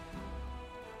everybody.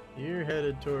 You're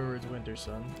headed towards Winter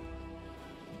Sun.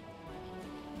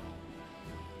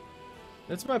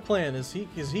 That's my plan. Is he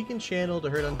can channel to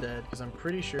hurt undead? Because I'm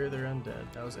pretty sure they're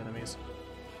undead. That was enemies.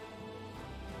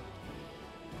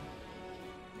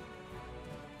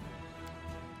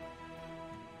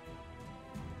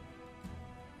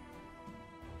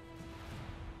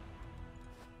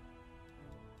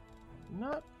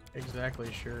 Not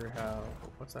exactly sure how.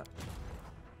 What's that?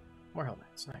 More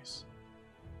helmets. Nice.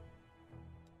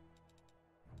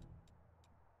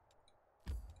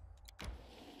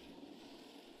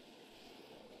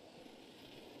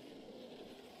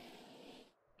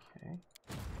 Okay.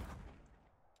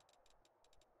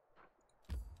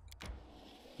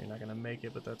 You're not gonna make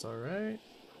it, but that's all right.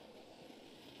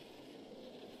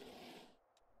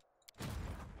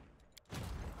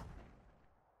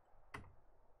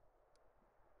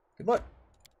 Good luck.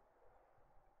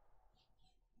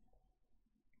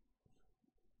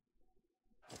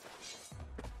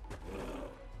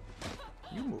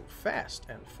 You move fast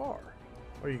and far.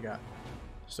 What do you got?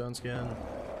 Stone Skin,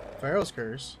 Pharaoh's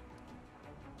Curse,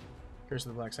 Curse of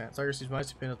the Black Sand. Target receives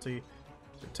minus 2 penalty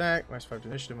to attack, minus 5 to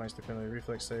initiative, minus 2 penalty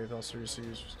reflex save. Also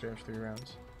receives damage for 3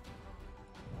 rounds.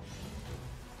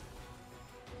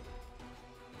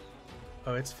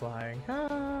 Oh, it's flying.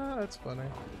 Ah, that's funny.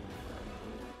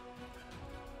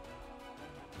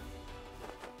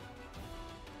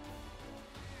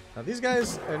 Now these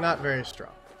guys are not very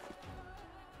strong.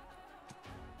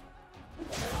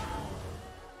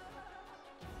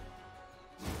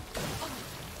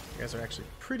 You guys are actually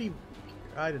pretty weak.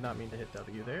 I did not mean to hit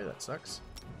W there, that sucks.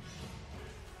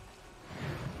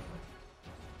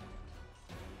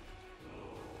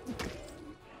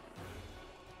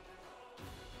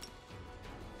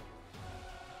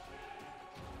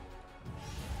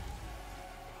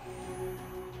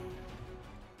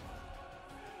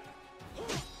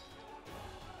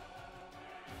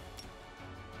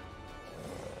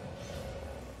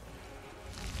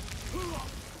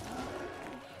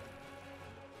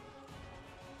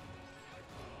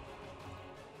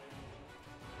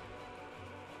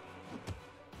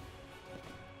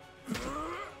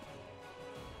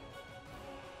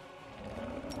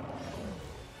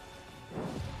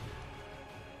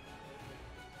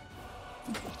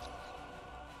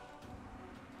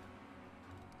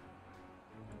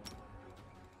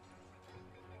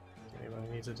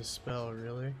 Anybody needs a dispel,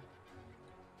 really?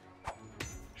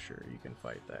 Sure, you can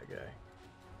fight that guy.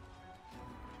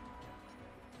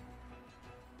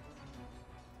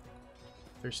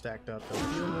 They're stacked up, they'll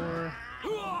heal more.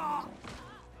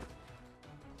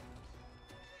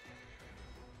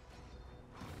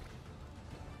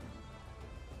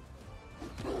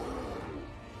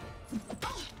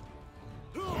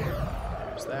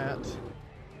 There's that.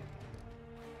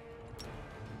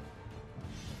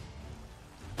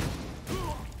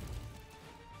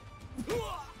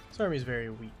 This army's very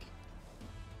weak.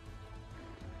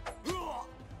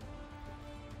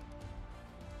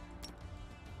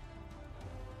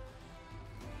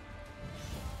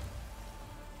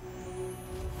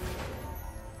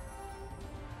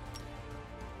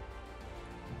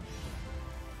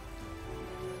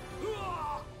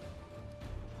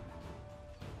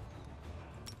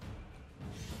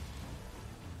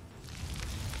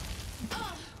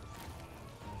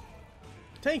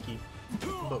 Tanky,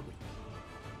 but weak.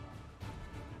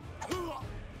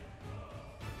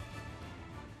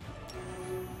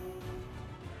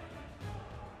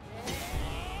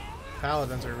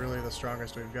 Paladins are really the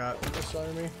strongest we've got in this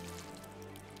army.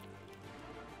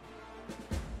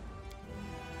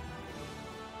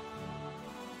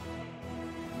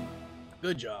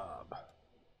 Good job.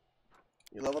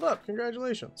 You leveled up.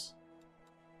 Congratulations.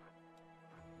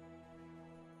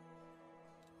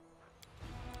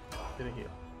 Get a heal.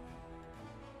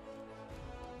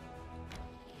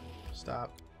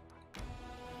 Stop.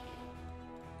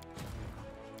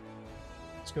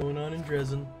 What's going on in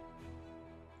Dresden?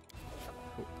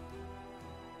 Cool.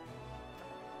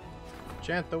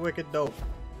 Chant the wicked dope.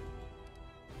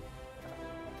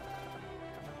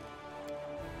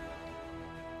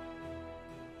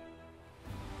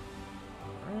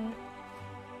 Alright.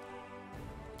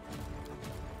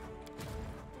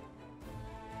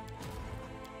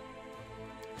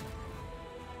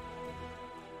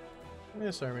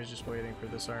 This army is just waiting for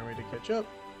this army to catch up.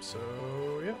 So,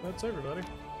 yeah, that's everybody.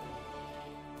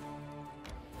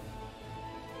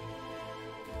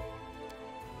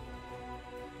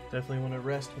 Definitely want to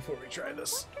rest before we try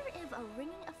this. I wonder if a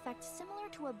ringing effect similar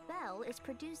to a bell is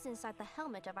produced inside the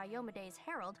helmet of Iomede's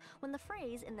herald when the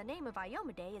phrase "in the name of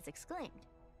Iomede" is exclaimed.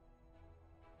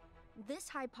 This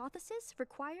hypothesis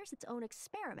requires its own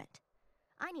experiment.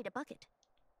 I need a bucket.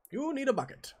 You need a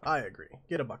bucket. I agree.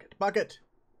 Get a bucket. Bucket!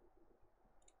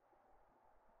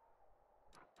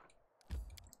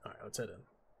 Alright, let's head in.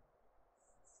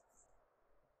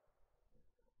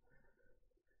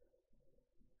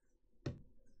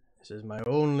 This is my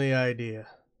only idea.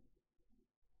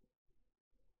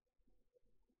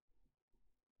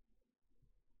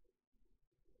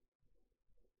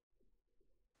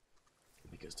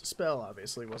 Because the spell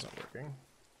obviously wasn't working.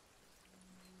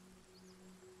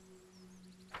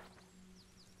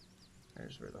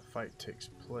 There's where the fight takes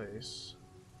place.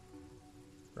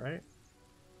 Right?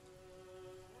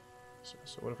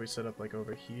 So what if we set up like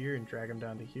over here and drag them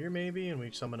down to here maybe, and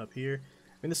we summon up here?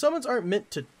 I mean, the summons aren't meant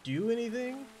to do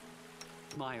anything.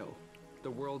 Mayo,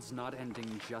 the world's not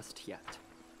ending just yet.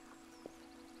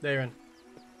 Darren.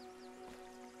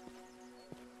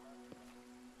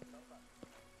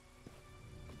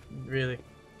 Really?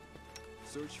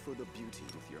 Search for the beauty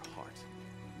with your heart,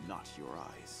 not your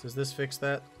eyes. Does this fix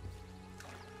that?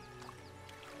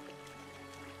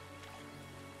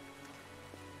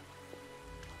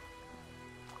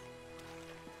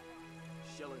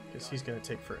 Because he's gonna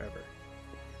take forever.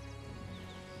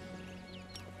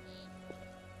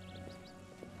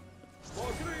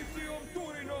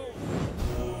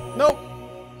 Nope!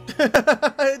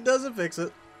 It doesn't fix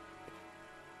it.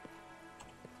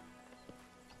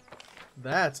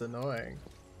 That's annoying.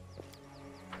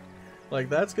 Like,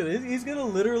 he's gonna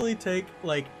literally take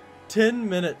like 10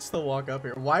 minutes to walk up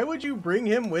here. Why would you bring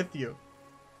him with you?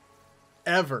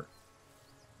 Ever.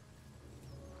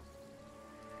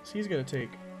 So he's gonna take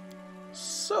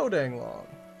so dang long.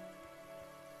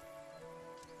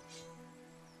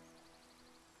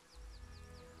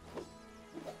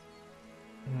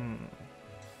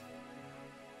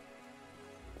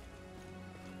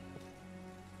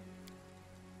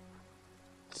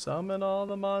 Summon all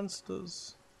the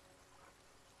monsters.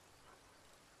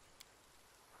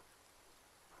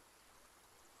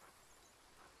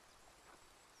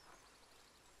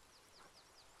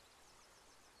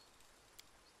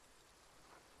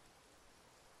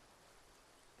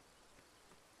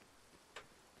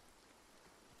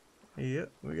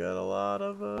 Yep, we got a lot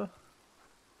of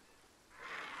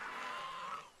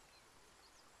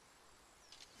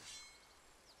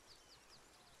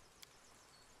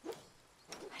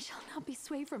I shall not be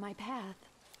swayed from my path.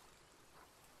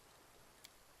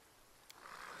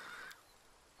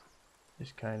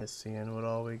 just kind of seeing what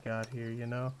all we got here, you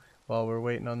know, while we're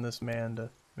waiting on this man to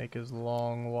make his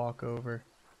long walk over.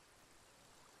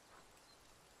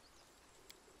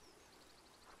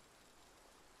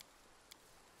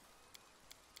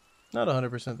 Not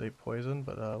 100% they poison,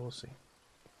 but we'll see.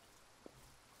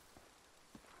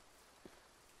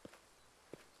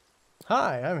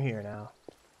 Hi, I'm here now.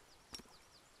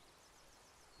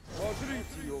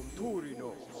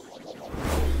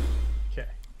 Okay.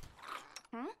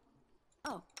 Huh?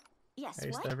 Oh, yes.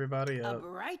 Haste What? everybody A up.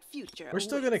 bright future. We're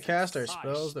still gonna awaits cast our us.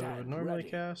 spells that we would stand normally ready.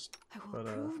 cast, I will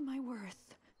but prove my worth.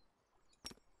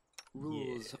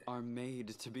 Rules are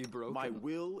made to be broken. My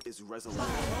will is resolute.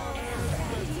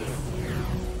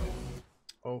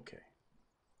 okay.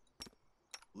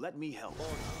 Let me help.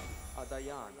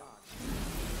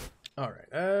 All right,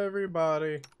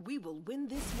 everybody. We will win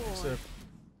this war. Except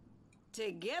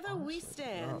Together we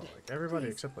stand. no, like everybody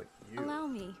Please, except like you, Allow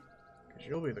me. because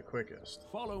you'll be the quickest.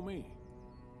 Follow me.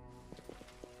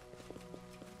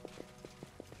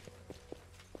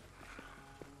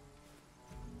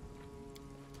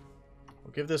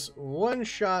 We'll give this one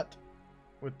shot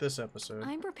with this episode,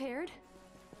 I'm prepared.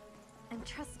 I'm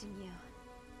trusting you.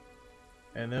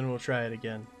 and then we'll try it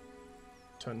again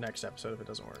to next episode if it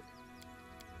doesn't work.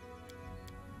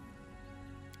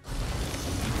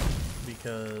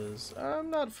 Because I'm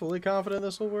not fully confident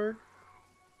this will work.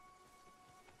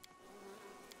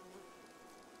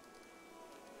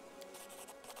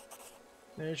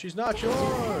 And she's not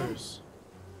yours!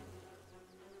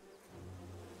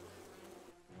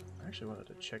 I actually wanted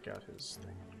to check out his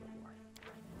thing a little more.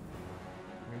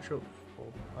 Neutral,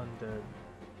 undead.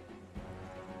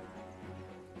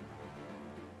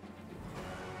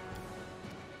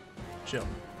 Chill.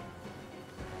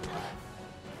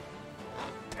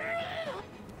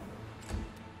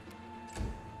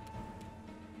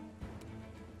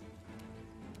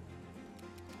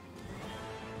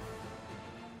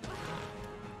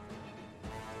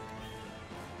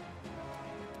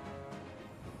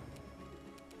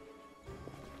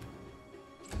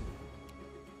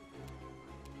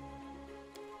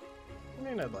 I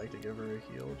mean, I'd like to give her a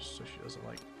heal just so she doesn't,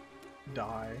 like,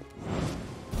 die.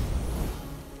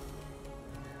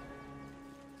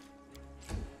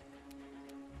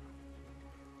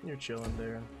 You're chilling,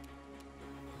 Darren.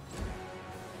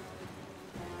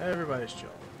 Everybody's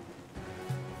chilling.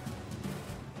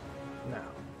 Now.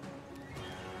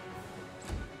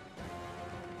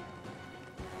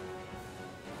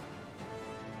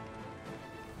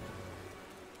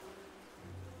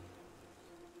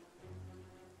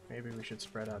 Maybe we should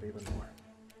spread out even more.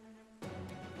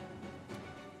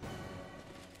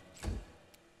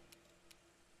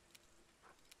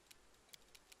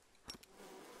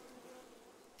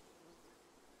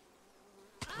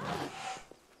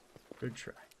 Good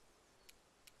try.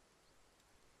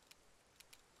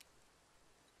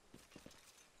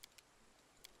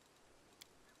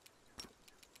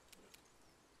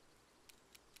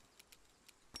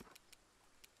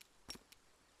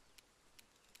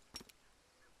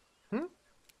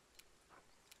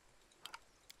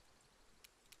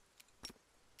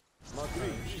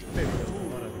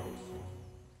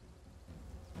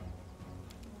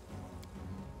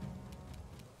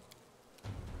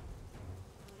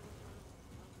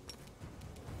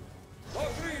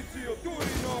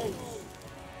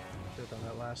 Should've done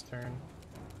that last turn.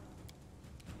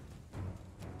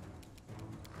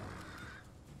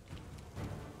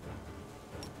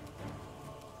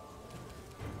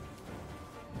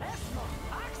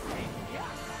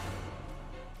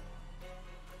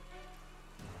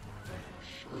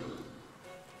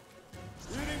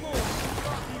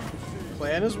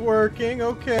 Plan is working.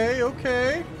 Okay,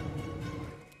 okay.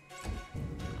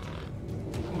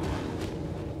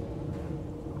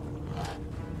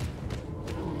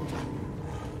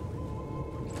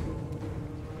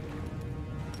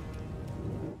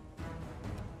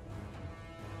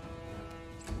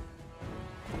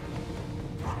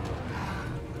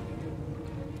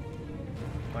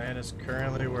 Plan is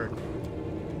currently working.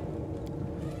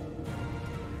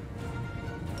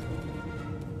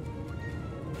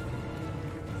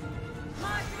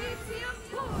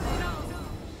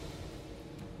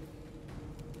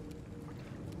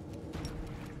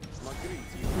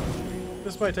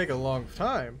 This might take a long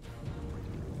time.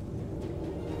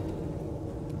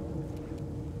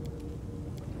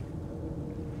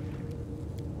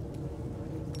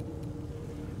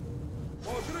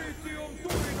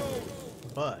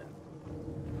 But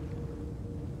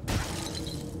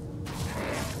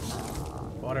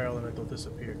water elemental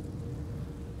disappeared.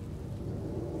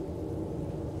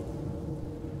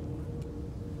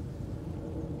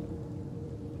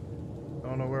 I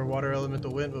don't know where water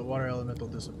elemental went, but water elemental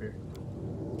disappeared.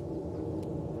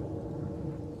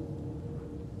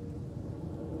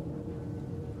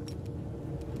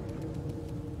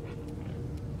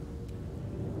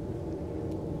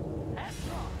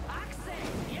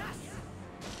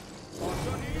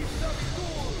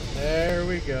 There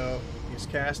we go. He's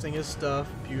casting his stuff.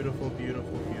 Beautiful,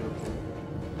 beautiful, beautiful.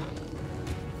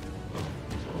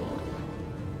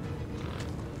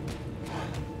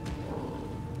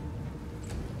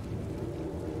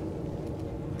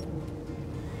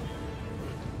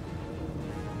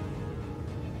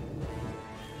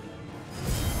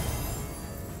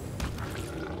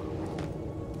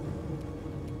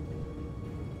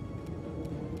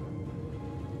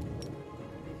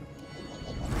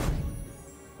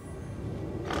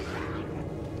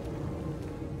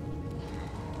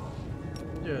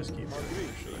 Just keep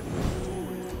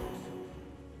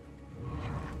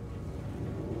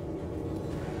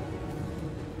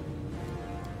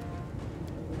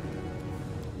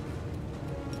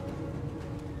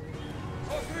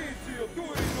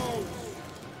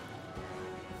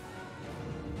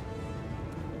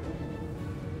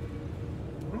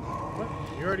What?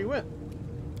 You already went.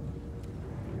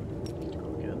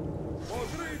 Go again.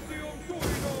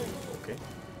 Okay.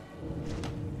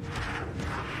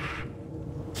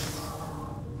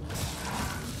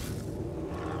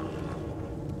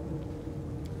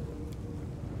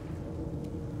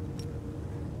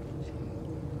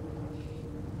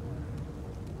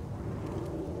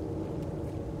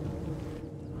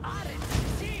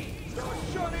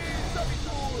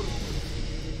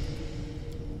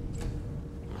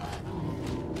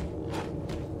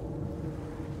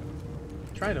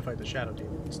 Trying to fight the shadow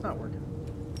demon. It's not working.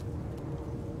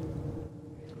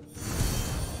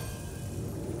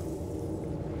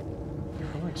 You're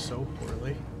rolling so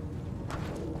poorly.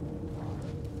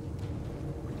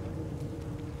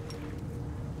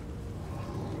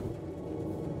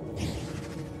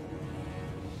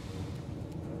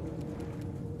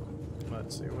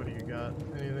 Let's see, what do you got?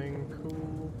 Anything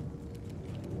cool?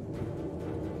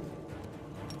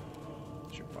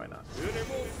 Sure, why not?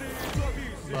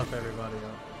 Buff everybody up.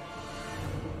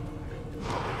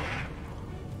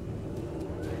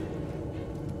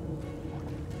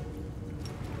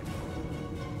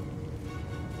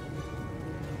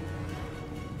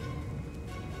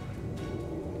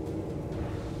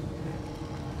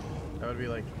 That would be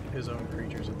like his own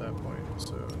creatures at that point,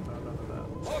 so no, none of that.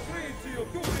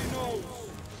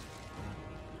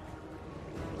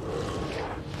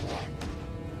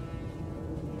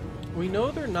 We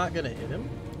know they're not gonna hit him.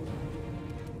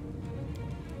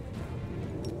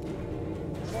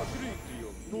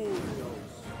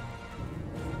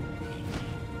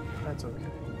 That's okay.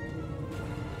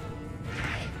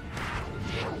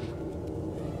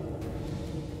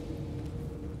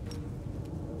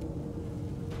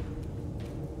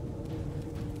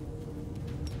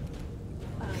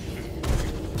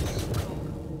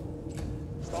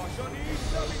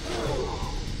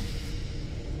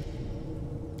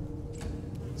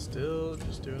 Still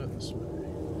just doing it this way.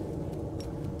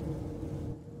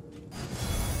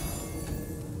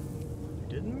 You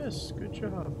didn't miss. Good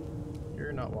job.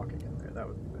 You're not walking in there. That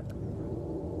would be bad.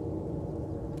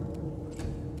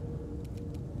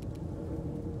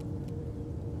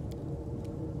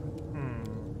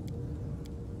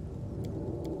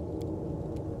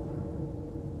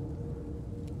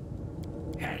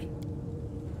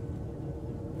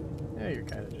 Yeah, you're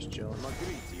kind of just chilling.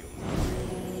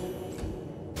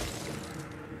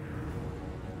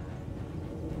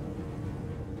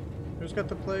 Who's got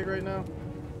the plague right now?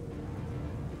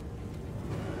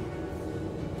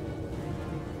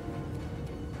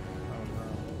 Oh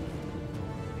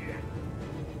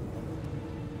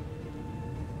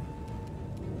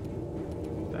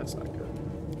no. That's not good.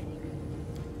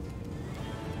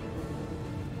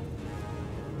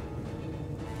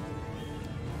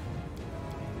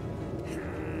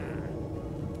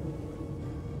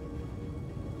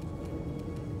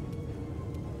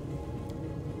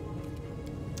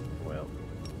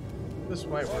 This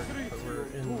might work, but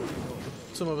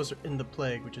some of us are in the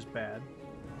plague, which is bad.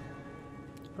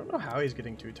 I don't know how he's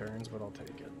getting 2 turns, but I'll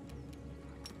take it.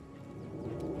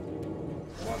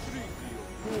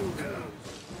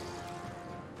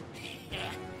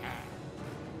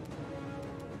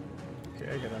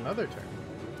 Okay, I get another turn.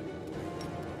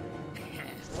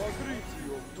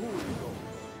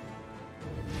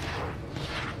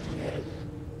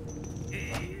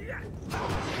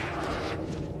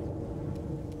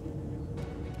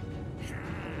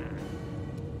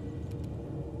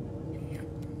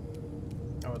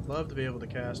 I would love to be able to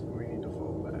cast, but we need to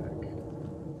fall back.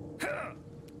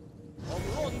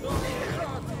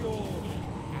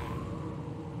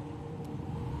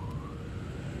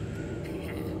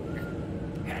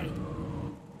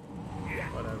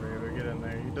 Whatever, we get in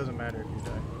there. It doesn't matter if you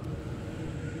die.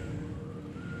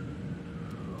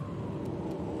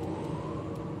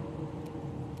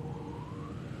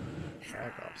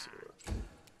 Back off, Siabre.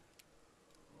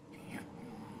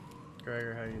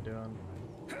 Gregor, how you doing?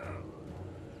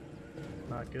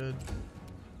 Not good.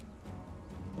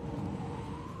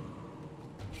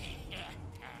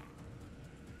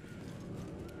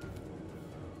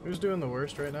 Who's doing the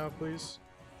worst right now, please?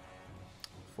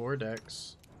 4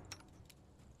 dex.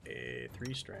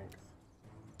 3 strength.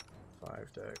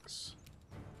 5 dex.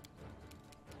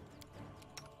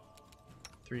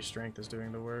 3 strength is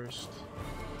doing the worst.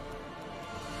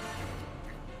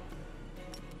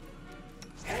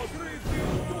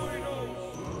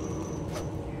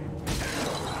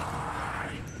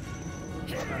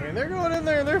 I mean, they're going in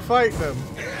there and they're fighting them.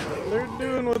 They're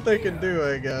doing what they can do,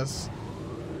 I guess.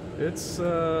 It's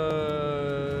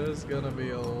gonna be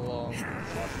a long time.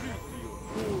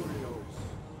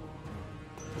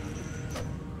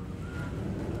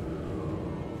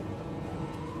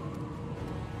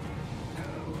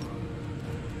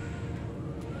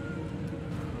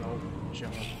 Nope,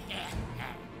 jump.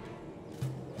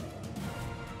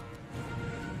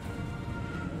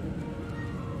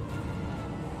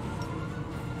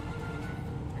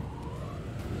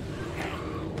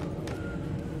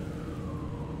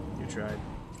 Tried.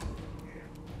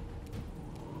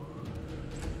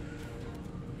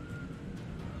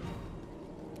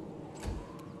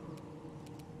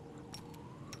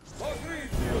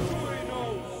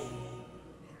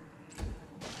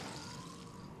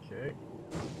 Okay.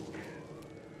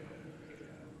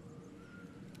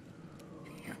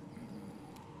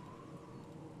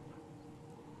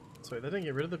 So that didn't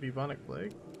get rid of the bubonic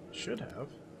plague? Should have.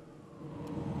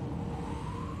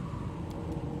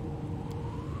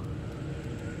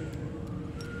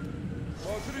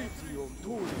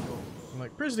 I'm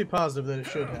like pretty positive that it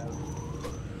should have.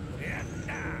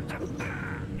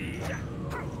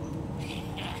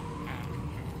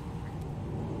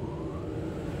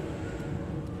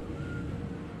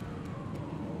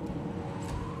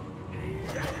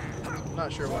 I'm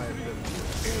not sure why it didn't.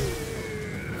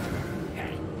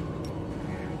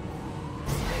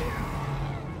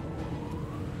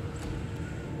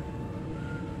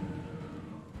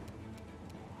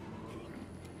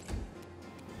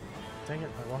 Dang it,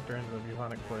 I walked her into the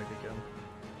bubonic plague again.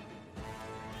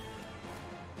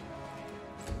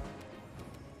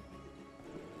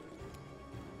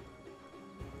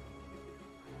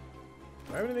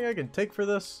 Do I have anything I can take for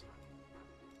this?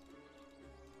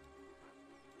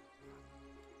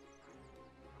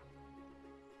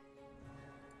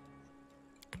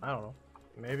 I don't know.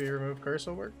 Maybe remove curse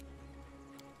will work?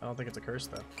 I don't think it's a curse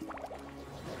though.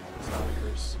 It's not a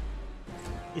curse.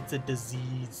 It's a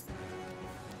disease.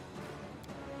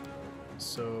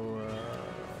 So,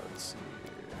 let's see here.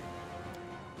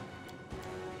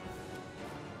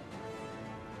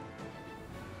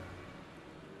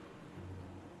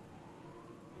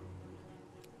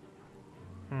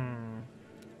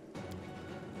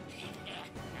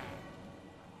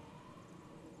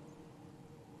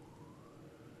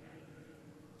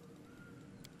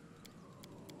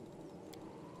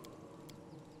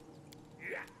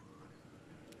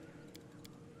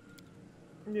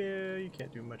 Yeah, you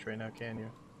can't do much right now, can you?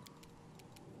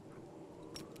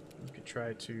 You could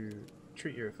try to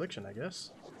treat your affliction, I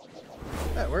guess.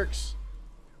 That works.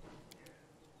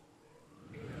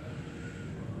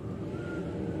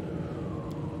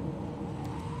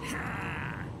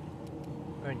 I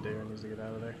think Darren needs to get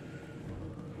out of there.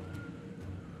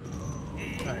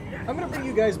 Alright, I'm gonna bring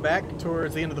you guys back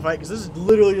towards the end of the fight, because this is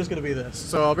literally just gonna be this.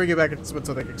 So I'll bring you back when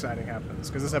something exciting happens,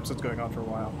 because this episode's going on for a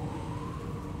while.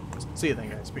 See you then,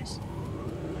 guys. Peace.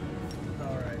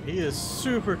 Alright, he is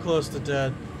super close to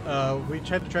dead. We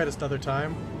had to try this another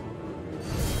time.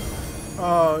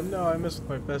 Oh no, I missed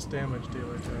my best damage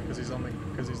dealer too, because he's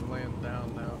laying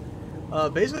down now.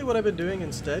 Basically what I've been doing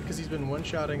instead, because he's been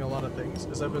one-shotting a lot of things,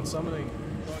 is I've been summoning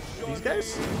these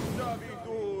guys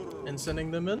and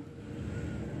sending them in.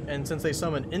 And since they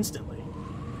summon instantly,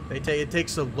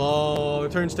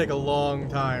 turns take a long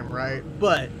time, right?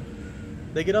 But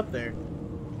they get up there.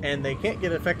 And they can't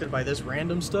get affected by this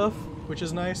random stuff, which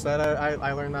is nice. That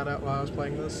I learned that out while I was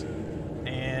playing this.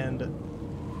 And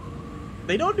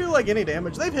they don't do like any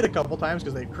damage. They've hit a couple times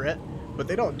because they crit, but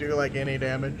they don't do like any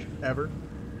damage ever.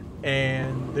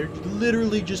 And they're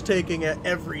literally just taking at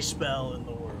every spell in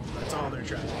the world. That's all they're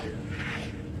trying to do.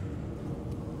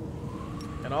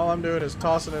 And all I'm doing is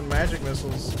tossing in magic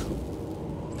missiles.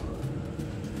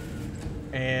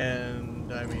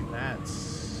 And I mean that's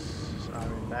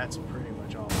pretty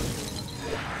much all I'm doing.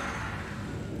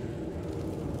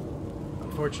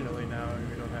 Unfortunately now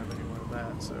we don't have any more of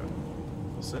that, so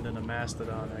we'll send in a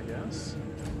mastodon, I guess.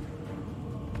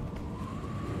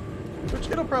 Which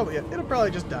it'll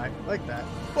probably just die like that,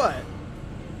 but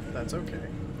that's okay.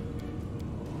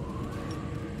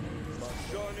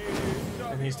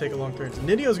 And he's taking long turns.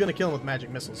 Nidio's gonna kill him with magic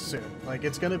missiles soon. Like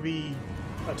it's gonna be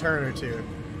a turn or two,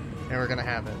 and we're gonna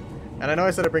have it. And I know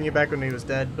I said I'd bring you back when he was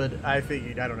dead, but I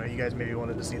figured, I don't know, you guys maybe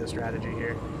wanted to see the strategy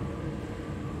here.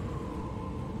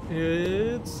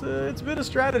 It's been a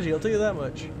strategy, I'll tell you that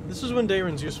much. This is when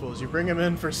Daeron's useful, is you bring him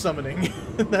in for summoning.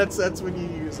 that's when you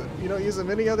use him. You don't use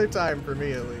him any other time, for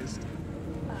me at least.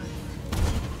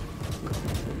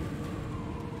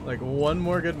 Like one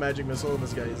more good magic missile and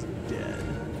this guy is dead.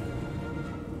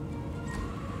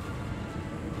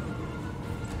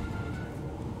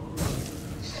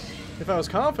 If I was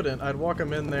confident, I'd walk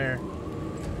him in there.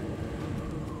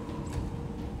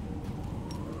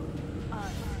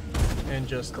 And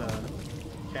just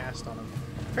cast on him.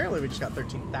 Apparently we just got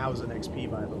 13,000 XP,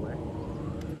 by the way.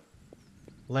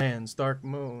 Lands, dark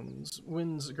moons,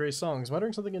 winds, gray songs,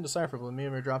 muttering something indecipherable, and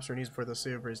Myamir drops her knees before the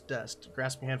Siabre's desk,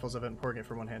 grasping handfuls of it and pouring it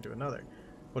from one hand to another.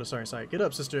 What a sorry sight. Get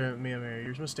up, sister Myamir,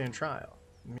 you must stand trial.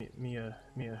 Mia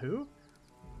who?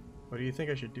 What do you think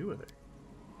I should do with her?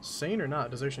 Sane or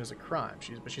not, desertion is a crime,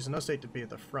 but she's in no state to be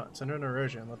at the front. Send her an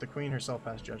erosion and let the queen herself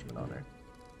pass judgment on her.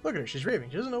 Look at her, she's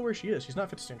raving. She doesn't know where she is. She's not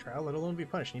fit to stand trial, let alone be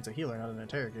punished. She needs a healer, not an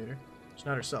interrogator. She's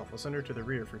not herself. We'll send her to the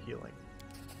rear for healing.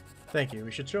 Thank you. We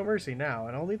should show mercy now,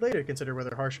 and only later consider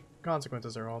whether harsh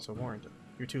consequences are also warranted.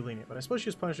 You're too lenient, but I suppose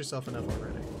she's punished herself enough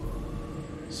already.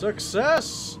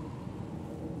 Success!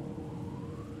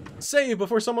 Save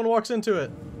before someone walks into it.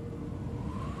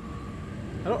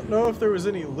 I don't know if there was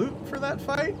any loot for that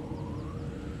fight.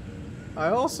 I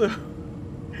also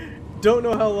don't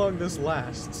know how long this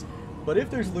lasts. But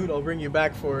if there's loot, I'll bring you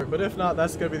back for it. But if not,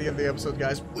 that's going to be the end of the episode,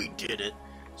 guys. We did it.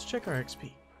 Let's check our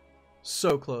XP.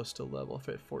 So close to level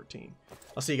 14.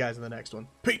 I'll see you guys in the next one.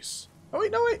 Peace. Oh,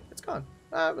 wait, no, wait. It's gone.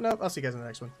 No, I'll see you guys in the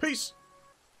next one. Peace.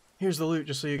 Here's the loot,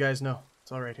 just so you guys know.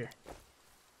 It's all right here.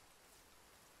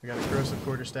 We got a corrosive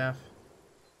quarterstaff.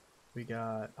 We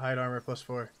got hide armor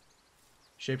 +4.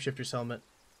 Shapeshifter's helmet,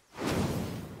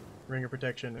 ring of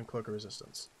protection, and cloak of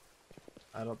resistance.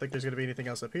 I don't think there's going to be anything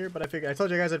else up here, but I told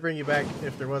you guys I'd bring you back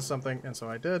if there was something, and so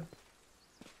I did.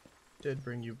 Did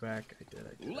bring you back. I did.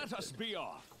 Let us be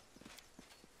off.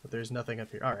 But there's nothing up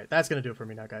here. Alright, that's going to do it for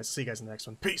me now, guys. See you guys in the next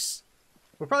one. Peace!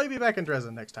 We'll probably be back in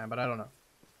Dresden next time, but I don't know.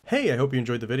 Hey, I hope you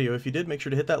enjoyed the video. If you did, make sure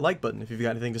to hit that like button. If you've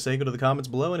got anything to say, go to the comments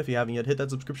below, and if you haven't yet, hit that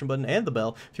subscription button and the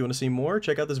bell. If you want to see more,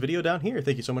 check out this video down here.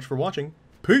 Thank you so much for watching.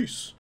 Peace!